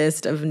never-ending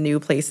list of new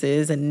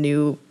places and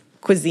new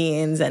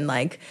cuisines and,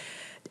 like,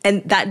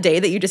 and that day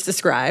that you just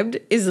described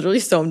is literally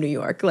so New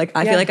York. Like,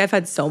 I feel like I've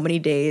had so many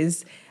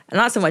days,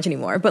 not so much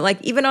anymore, but,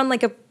 like, even on,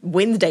 like, a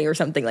Wednesday or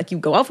something, like, you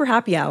go out for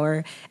happy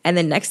hour and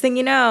then next thing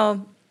you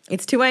know,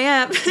 it's 2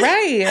 a.m.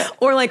 Right.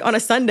 Or like on a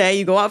Sunday,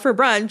 you go out for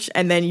brunch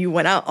and then you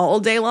went out all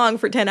day long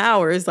for 10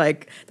 hours.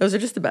 Like, those are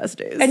just the best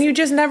days. And you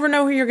just never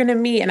know who you're going to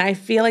meet. And I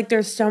feel like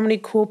there's so many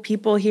cool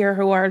people here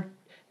who are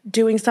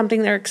doing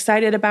something they're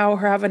excited about,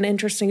 who have an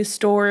interesting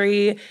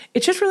story.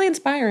 It's just really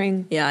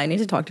inspiring. Yeah, I need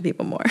to talk to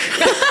people more.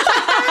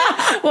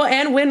 Well,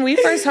 and when we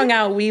first hung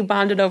out, we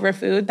bonded over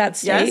food. That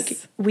steak.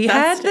 Yes, we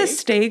that had this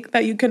steak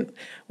that you can,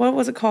 what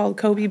was it called?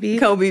 Kobe beef?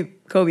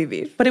 Kobe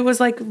beef. But it was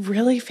like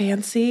really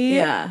fancy.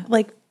 Yeah.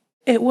 Like,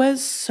 it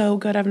was so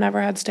good. I've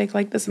never had steak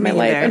like this in my Me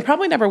life. either. And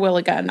probably never will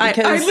again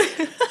because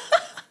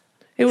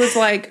it was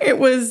like. It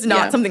was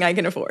not something I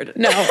can afford.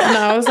 No,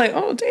 I was like,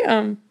 oh,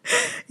 damn.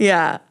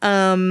 Yeah.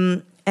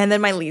 And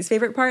then my least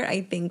favorite part,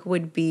 I think,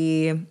 would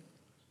be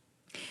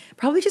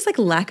probably just like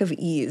lack of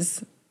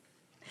ease.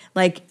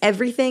 Like,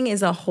 everything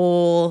is a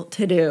whole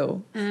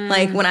to-do.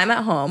 Like, when I'm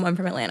at home, I'm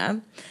from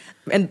Atlanta,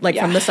 and like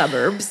from the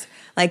suburbs.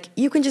 Like,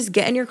 you can just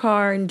get in your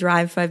car and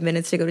drive 5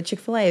 minutes to go to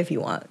Chick-fil-A if you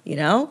want, you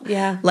know?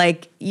 Yeah.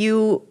 Like,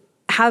 you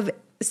have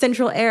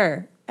central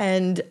air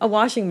and a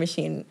washing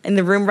machine in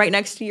the room right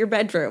next to your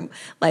bedroom.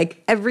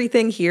 Like,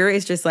 everything here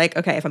is just like,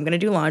 okay, if I'm going to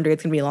do laundry,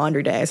 it's going to be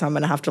laundry day. So I'm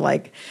going to have to,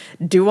 like,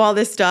 do all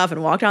this stuff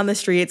and walk down the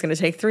street. It's going to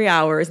take 3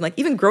 hours. And, like,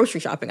 even grocery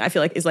shopping, I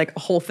feel like, is, like, a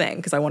whole thing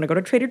because I want to go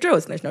to Trader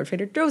Joe's, and there's no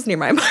Trader Joe's near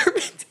my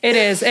apartment. It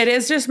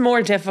is just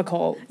more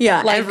difficult.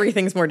 Yeah, like,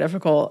 everything's more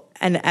difficult.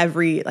 And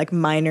every, like,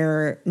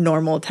 minor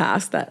normal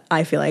task that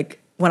I feel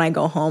like when I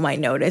go home, I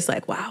notice,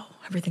 like, wow,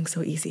 everything's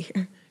so easy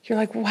here. You're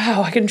like,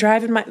 wow, I can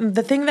drive in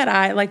the thing that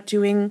I like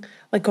doing,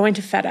 like going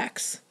to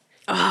FedEx.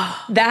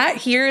 Oh. That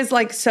here is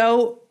like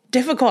so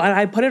difficult. And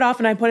I put it off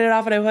and I put it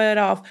off and I put it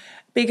off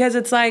because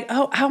it's like,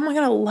 oh, how am I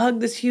going to lug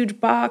this huge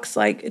box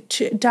like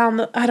down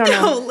the, I don't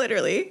know. No,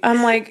 literally.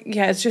 I'm like,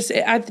 yeah, it's just,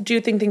 I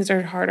do think things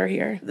are harder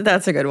here.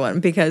 That's a good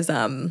one because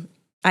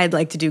I'd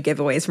like to do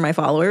giveaways for my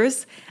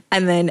followers.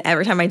 And then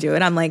every time I do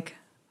it, I'm like,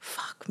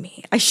 fuck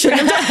me. I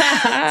shouldn't have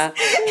done that.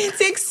 It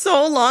takes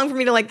so long for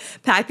me to like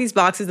pack these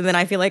boxes and then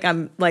I feel like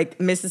I'm like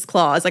Mrs.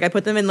 Claus. Like I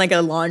put them in like a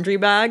laundry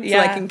bag so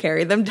I can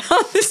carry them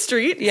down the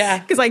street. Yeah.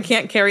 Because I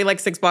can't carry like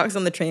 6 boxes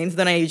on the train. So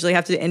then I usually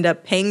have to end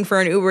up paying for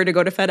an Uber to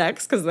go to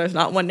FedEx because there's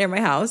not one near my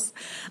house.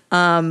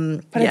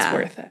 But it's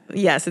worth it.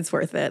 Yes, it's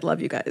worth it.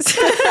 Love you guys.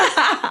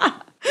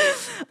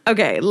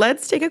 Okay,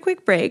 let's take a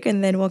quick break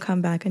and then we'll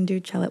come back and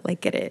do Tell It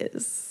Like It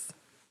Is.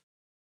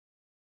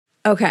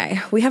 Okay,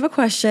 we have a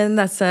question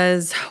that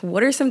says,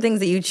 what are some things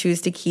that you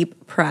choose to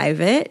keep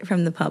private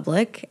from the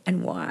public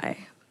and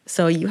why?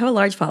 So you have a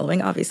large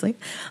following, obviously,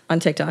 on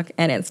TikTok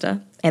and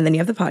Insta, and then you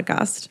have the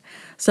podcast.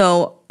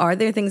 So are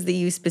there things that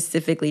you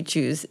specifically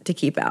choose to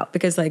keep out?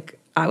 Because like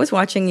I was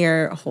watching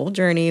your whole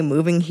journey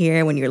moving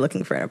here when you're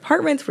looking for an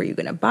apartment, where you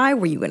going to buy,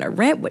 where you going to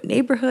rent, what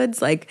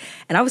neighborhoods, like,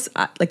 and I was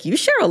like, you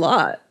share a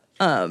lot.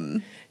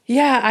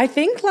 Yeah, I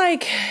think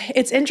like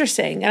it's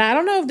interesting. And I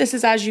don't know if this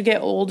is as you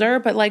get older,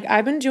 but like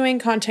I've been doing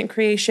content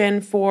creation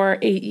for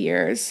 8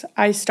 years.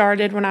 I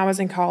started when I was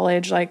in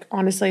college. Like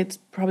honestly, it's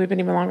probably been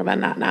even longer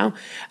than that now.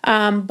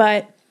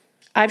 But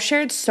I've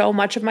shared so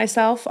much of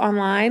myself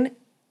online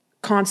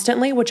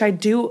constantly, which I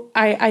do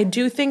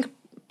think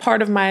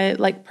part of my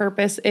like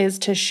purpose is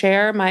to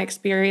share my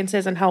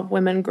experiences and help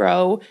women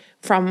grow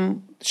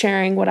from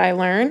sharing what I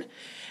learn.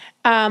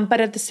 But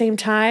at the same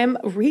time,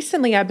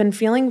 recently I've been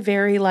feeling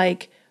very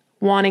like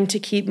wanting to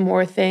keep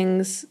more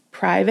things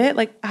private.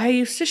 Like I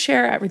used to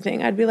share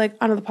everything. I'd be like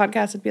on the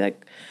podcast, I'd be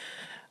like,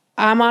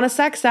 I'm on a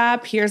sex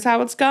app. Here's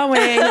how it's going.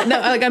 No,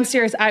 like I'm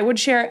serious. I would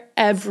share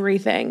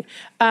everything.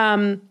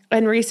 And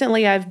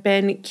recently I've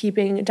been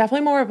keeping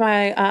definitely more of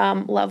my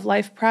love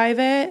life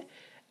private,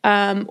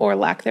 or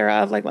lack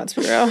thereof. Like let's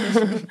be real.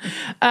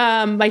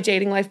 My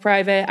dating life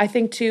private. I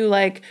think too,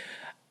 like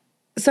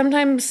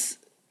sometimes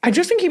I've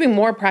just been keeping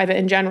more private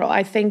in general.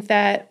 I think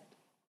that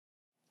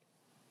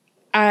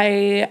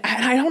I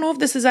don't know if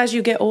this is as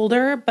you get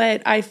older,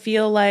 but I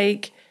feel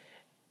like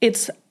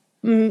it's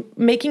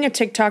making a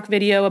TikTok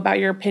video about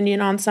your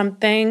opinion on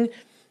something.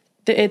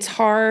 It's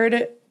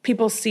hard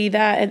people see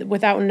that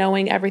without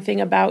knowing everything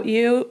about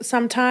you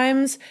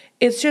sometimes,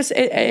 it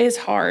is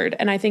hard.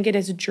 And I think it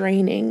is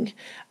draining.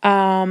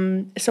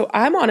 So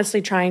I'm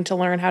honestly trying to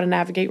learn how to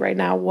navigate right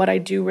now what I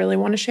do really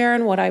want to share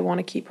and what I want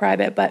to keep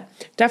private. But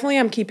definitely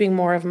I'm keeping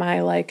more of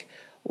my like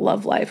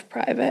love life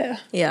private.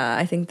 Yeah,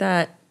 I think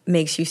that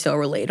makes you so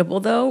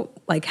relatable though,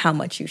 like how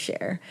much you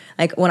share.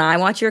 Like when I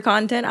watch your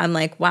content, I'm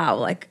like, wow,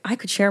 like I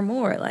could share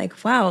more.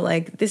 Like, wow,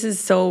 like this is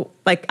so,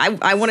 like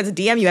I wanted to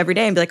DM you every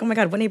day and be like, oh my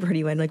God, what neighborhood are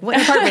you in? Like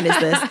what apartment is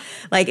this?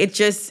 Like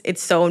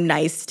it's so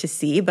nice to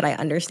see, but I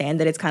understand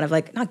that it's kind of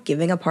like not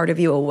giving a part of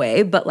you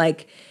away, but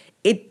like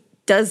it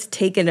does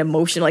take an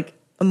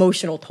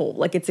emotional toll.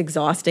 Like it's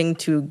exhausting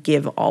to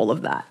give all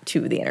of that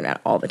to the internet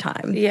all the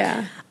time.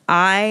 Yeah.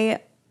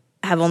 I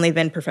have only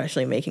been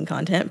professionally making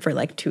content for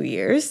like 2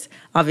 years.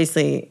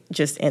 Obviously,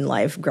 just in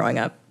life, growing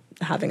up,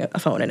 having a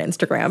phone and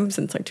Instagram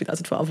since like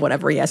 2012,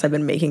 whatever. Yes, I've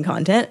been making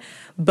content,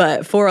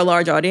 but for a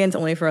large audience,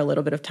 only for a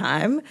little bit of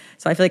time.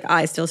 So I feel like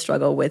I still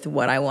struggle with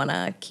what I want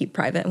to keep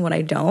private and what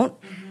I don't.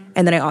 Mm-hmm.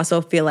 And then I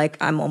also feel like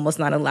I'm almost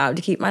not allowed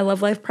to keep my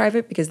love life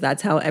private because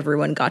that's how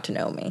everyone got to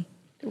know me.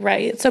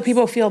 Right. So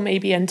people feel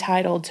maybe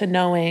entitled to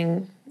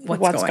knowing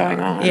what's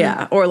going on.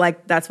 Yeah. Or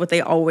like that's what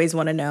they always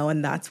want to know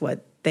and that's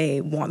what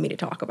they want me to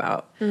talk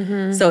about.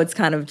 Mm-hmm. So it's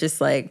kind of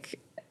just like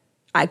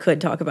I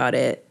could talk about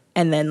it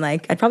and then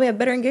like I'd probably have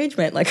better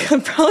engagement. Like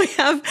I'd probably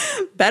have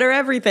better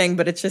everything,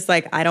 but it's just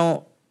like I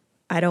don't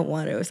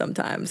want to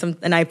sometimes.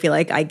 And I feel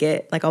like I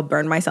get like I'll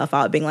burn myself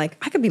out being like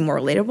I could be more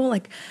relatable.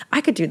 Like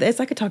I could do this.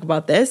 I could talk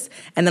about this.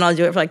 And then I'll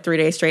do it for like 3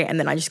 days straight and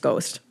then I just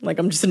ghost. Like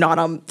I'm just not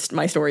on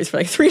my stories for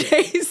like 3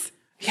 days.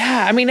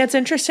 Yeah, I mean, it's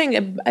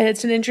interesting.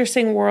 It's an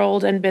interesting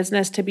world and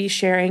business to be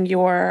sharing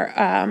your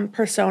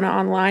persona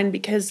online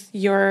because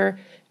your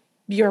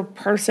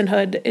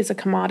personhood is a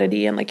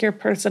commodity and like your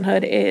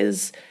personhood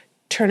is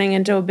turning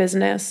into a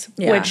business,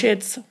 which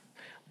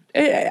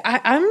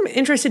I'm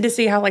interested to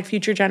see how like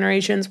future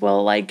generations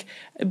will like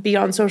be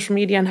on social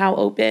media and how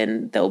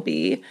open they'll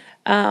be.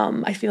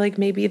 I feel like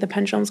maybe the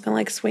pendulum's going to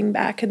like swing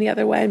back in the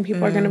other way and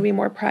people are going to be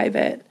more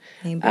private.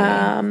 Maybe.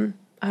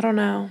 I don't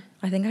know.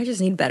 I think I just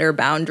need better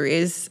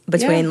boundaries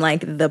between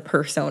like the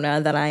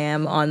persona that I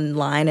am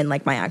online and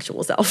like my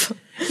actual self.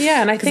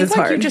 Yeah, and I think like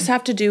hard. You just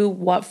have to do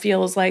what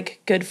feels like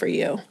good for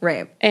you.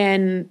 Right.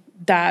 And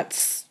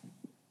that's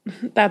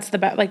the best.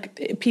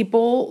 Like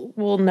people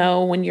will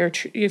know when you're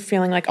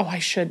feeling like, oh, I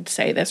should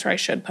say this or I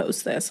should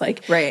post this.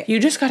 Like right. You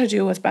just got to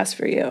do what's best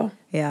for you.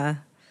 Yeah.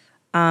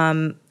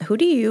 Who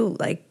do you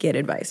like get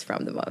advice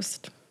from the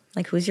most?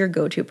 Like who's your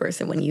go-to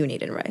person when you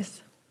need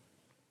advice?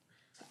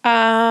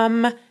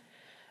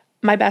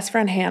 My best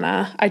friend,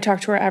 Hannah, I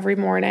talk to her every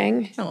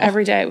morning,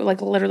 every day.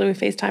 Like literally we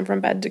FaceTime from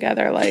bed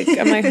together. Like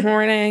I'm like,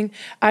 morning.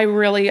 I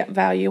really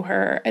value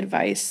her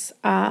advice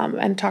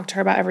and talk to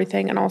her about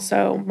everything. And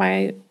also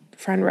my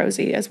friend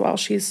Rosie as well.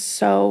 She's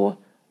so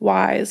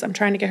wise. I'm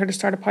trying to get her to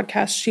start a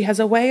podcast. She has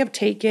a way of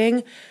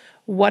taking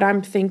what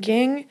I'm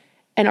thinking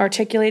and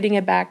articulating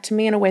it back to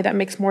me in a way that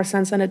makes more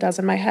sense than it does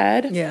in my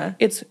head. Yeah.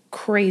 It's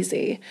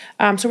crazy.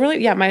 So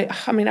really, yeah,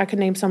 I could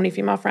name so many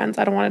female friends.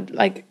 I don't want to,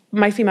 like,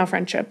 my female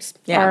friendships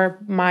are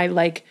my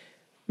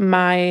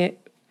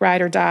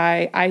ride or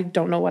die. I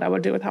don't know what I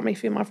would do without my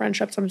female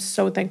friendships. I'm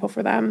so thankful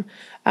for them.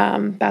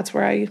 That's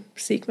where I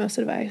seek most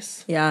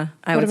advice. Yeah,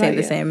 I would say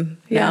the same.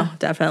 Yeah, no,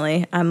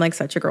 definitely. I'm like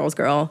such a girl's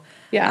girl.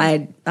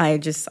 Yeah.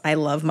 I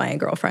love my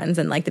girlfriends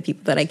and like the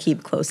people that I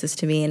keep closest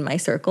to me in my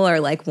circle are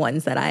like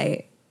ones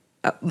that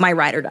my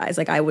ride or dies.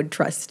 Like I would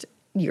trust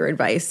your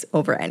advice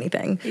over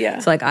anything. Yeah.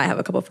 So like I have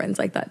a couple friends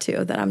like that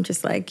too, that I'm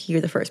just like, you're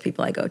the first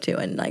people I go to.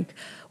 And like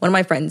one of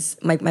my friends,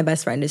 my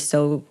best friend is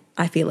so,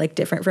 I feel like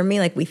different from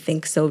me. Like we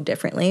think so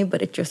differently,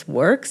 but it just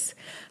works.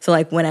 So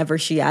like whenever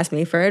she asked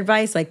me for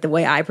advice, like the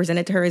way I present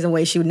it to her is a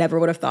way she never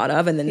would have thought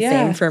of. And then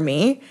same for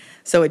me.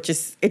 So it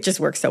just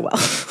works so well.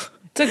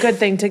 It's a good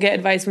thing to get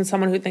advice from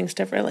someone who thinks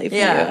differently from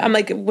you. I'm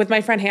like, with my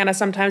friend Hannah,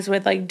 sometimes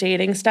with like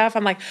dating stuff,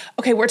 I'm like,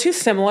 okay, we're too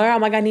similar. I'm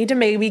like, I need to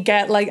maybe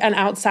get like an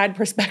outside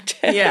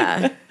perspective.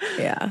 Yeah.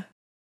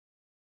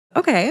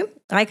 Okay.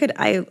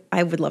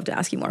 I would love to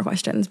ask you more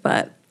questions,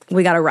 but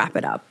we got to wrap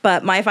it up.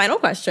 But my final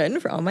question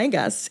for all my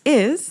guests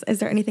is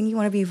there anything you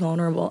want to be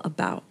vulnerable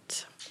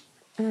about?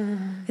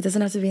 It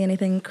doesn't have to be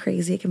anything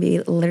crazy. It can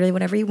be literally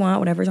whatever you want,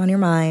 whatever's on your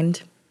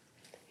mind.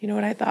 You know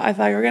what I thought? I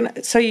thought you were going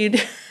to, so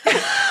you'd...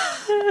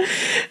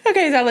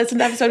 Okay, so I listened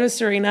to the episode with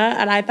Serena,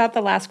 and I thought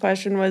the last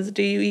question was,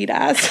 do you eat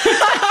ass?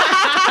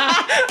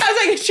 I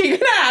was like, is she going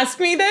to ask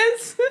me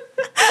this?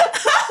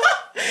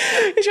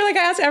 She's like,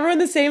 I ask everyone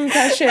the same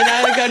question.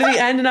 I like go to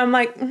the end, and I'm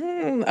like,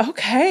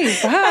 okay,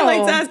 wow. I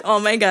like to ask all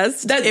my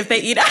guests if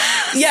they eat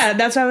ass. Yeah,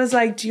 that's why I was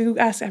like, do you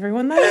ask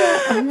everyone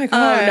that? Oh my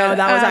God. Oh, no,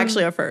 that was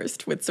actually a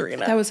first with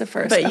Serena. That was a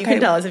first. But you can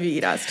tell us if you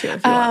eat ass too,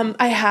 if you want.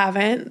 I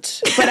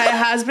haven't, but it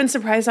has been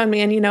surprised on me,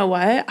 and you know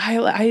what?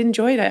 I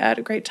enjoyed it. I had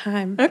a great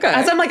time. Okay.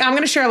 As I'm like, I'm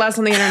going to share less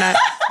on the internet.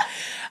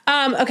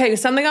 Okay,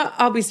 something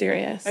I'll be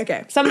serious.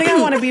 Okay. Something I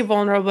want to be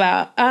vulnerable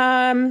about.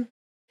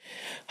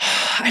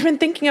 I've been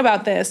thinking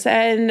about this,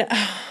 and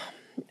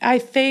I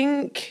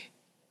think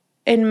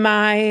in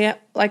my,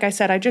 like I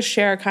said, I just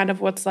share kind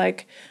of what's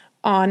like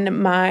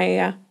on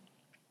my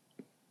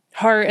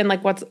heart and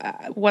like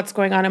what's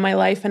going on in my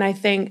life. And I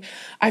think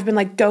I've been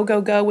like,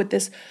 go with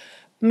this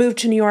move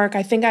to New York.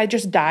 I think I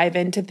just dive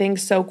into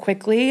things so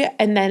quickly,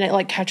 and then it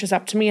like catches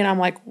up to me and I'm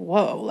like,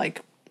 whoa,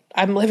 like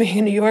I'm living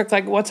in New York,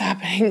 like what's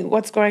happening,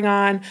 what's going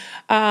on.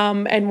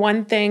 And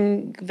one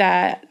thing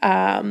that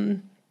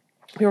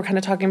we were kind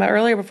of talking about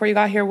earlier before you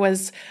got here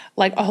was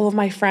like all of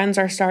my friends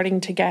are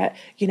starting to get,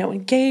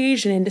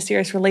 engaged and into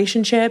serious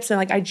relationships. And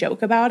like I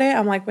joke about it.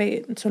 I'm like,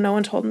 wait, so no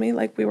one told me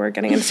like we were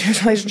getting into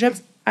serious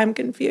relationships? I'm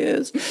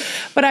confused.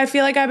 But I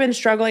feel like I've been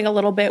struggling a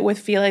little bit with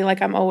feeling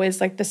like I'm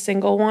always like the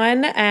single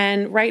one.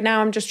 And right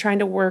now I'm just trying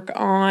to work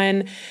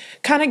on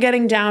kind of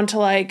getting down to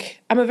like,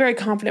 I'm a very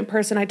confident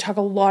person. I talk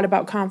a lot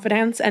about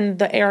confidence, and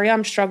the area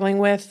I'm struggling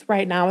with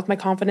right now with my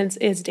confidence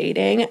is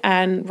dating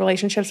and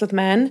relationships with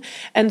men.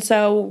 And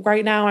so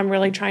right now I'm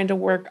really trying to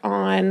work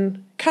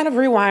on kind of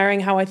rewiring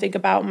how I think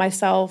about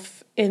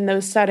myself in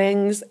those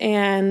settings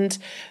and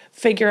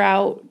figure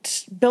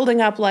out building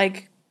up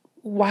like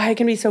why I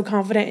can be so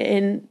confident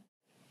in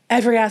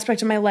every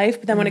aspect of my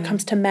life, but then when it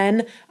comes to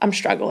men, I'm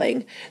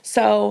struggling.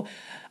 So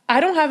I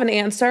don't have an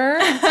answer.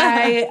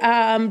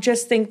 I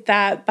just think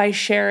that by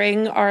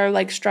sharing our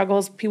like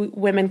struggles,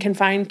 women can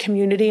find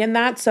community in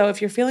that. So if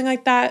you're feeling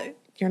like that,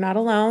 you're not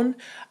alone.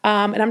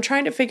 And I'm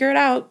trying to figure it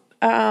out.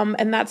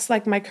 And that's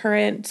like my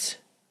current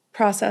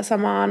process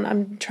I'm on.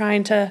 I'm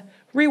trying to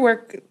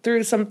rework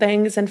through some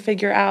things and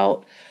figure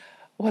out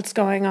what's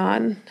going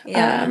on.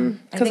 Yeah.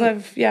 Because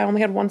I've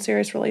only had one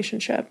serious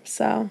relationship.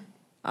 So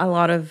a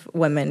lot of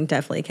women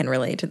definitely can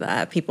relate to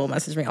that. People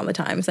message me all the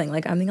time saying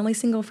like, I'm the only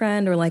single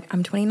friend, or like,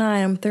 I'm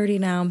 29, I'm 30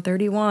 now, I'm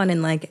 31.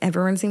 And like,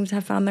 everyone seems to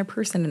have found their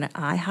person and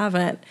I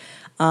haven't.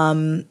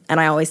 And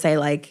I always say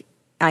like,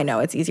 I know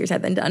it's easier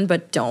said than done,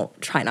 but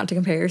try not to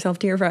compare yourself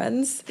to your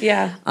friends.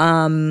 Yeah.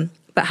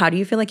 But how do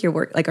you feel like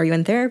are you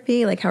in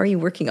therapy? Like, how are you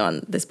working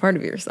on this part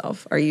of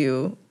yourself? Are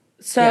you...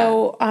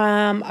 So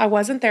I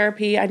was in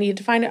therapy. I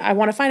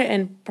want to find an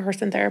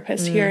in-person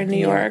therapist here in New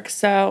York.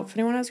 So if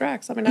anyone has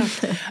Rex, let me know.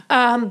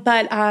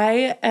 But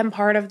I am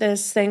part of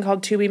this thing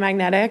called To Be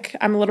Magnetic.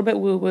 I'm a little bit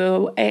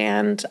woo-woo.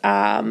 And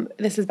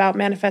this is about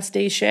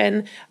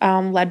manifestation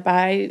led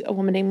by a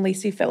woman named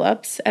Lacey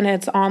Phillips. And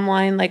it's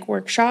online like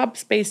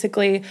workshops.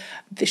 Basically,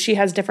 she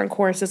has different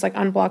courses like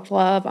Unblocked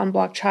Love,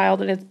 Unblocked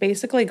Child. And it's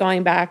basically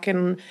going back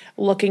and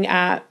looking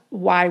at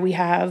why we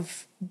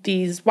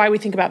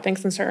think about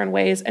things in certain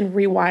ways and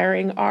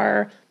rewiring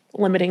our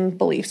limiting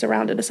beliefs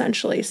around it,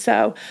 essentially.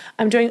 So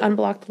I'm doing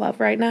Unblocked Love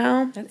right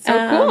now. That's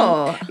so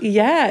cool.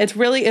 Yeah, it's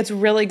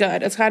really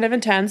good. It's kind of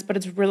intense, but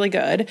it's really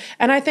good.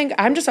 And I think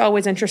I'm just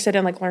always interested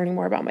in like learning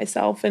more about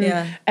myself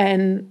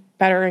and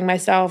bettering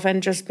myself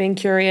and just being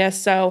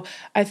curious. So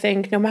I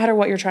think no matter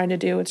what you're trying to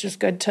do, it's just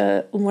good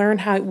to learn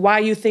why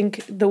you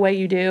think the way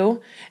you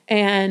do.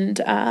 And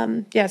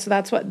so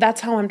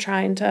that's how I'm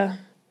trying to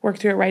work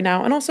through it right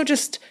now, and also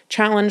just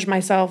challenge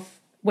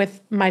myself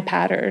with my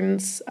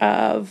patterns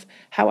of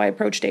how I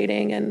approach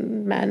dating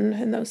and men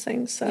and those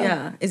things. So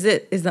yeah, is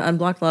the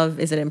Unblocked Love,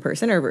 is it in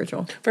person or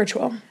virtual?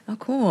 Virtual. Oh,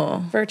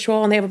 cool.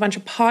 Virtual, and they have a bunch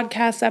of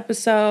podcast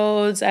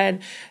episodes,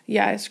 and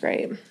yeah, it's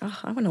great. Oh,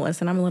 I want to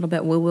listen. I'm a little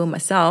bit woo-woo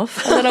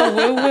myself. A little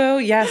woo-woo.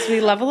 Yes, we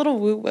love a little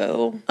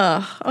woo-woo.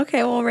 Oh,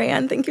 okay. Well,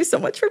 Raeann, thank you so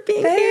much for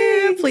being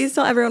here. Please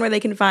tell everyone where they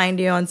can find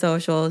you on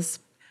socials.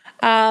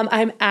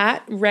 I'm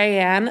at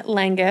Raeann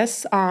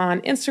Langas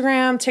on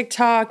Instagram,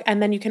 TikTok,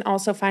 and then you can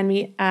also find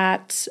me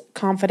at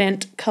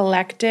Confident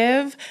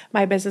Collective.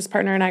 My business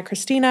partner and I,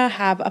 Christina,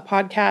 have a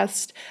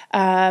podcast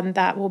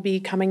that will be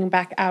coming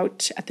back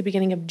out at the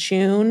beginning of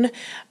June,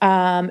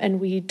 and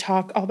we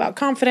talk all about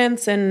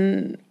confidence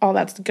and all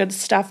that good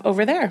stuff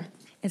over there.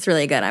 It's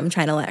really good. I'm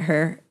trying to let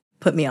her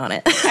put me on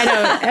it.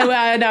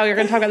 I know. You're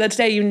going to talk about that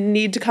today. You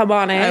need to come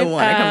on it. I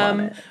want to come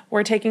on it.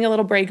 We're taking a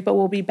little break, but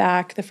we'll be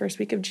back the first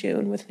week of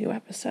June with new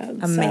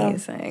episodes.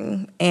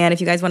 Amazing. So. And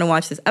if you guys want to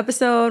watch this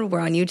episode,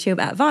 we're on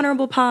YouTube at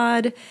Vulnerable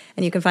Pod.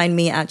 And you can find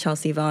me at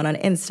Chelsea Vaughn on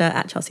Insta,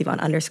 at Chelsea Vaughn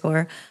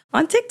 _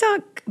 on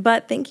TikTok.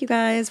 But thank you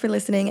guys for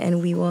listening,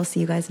 and we will see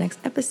you guys next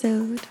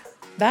episode.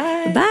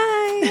 Bye.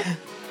 Bye.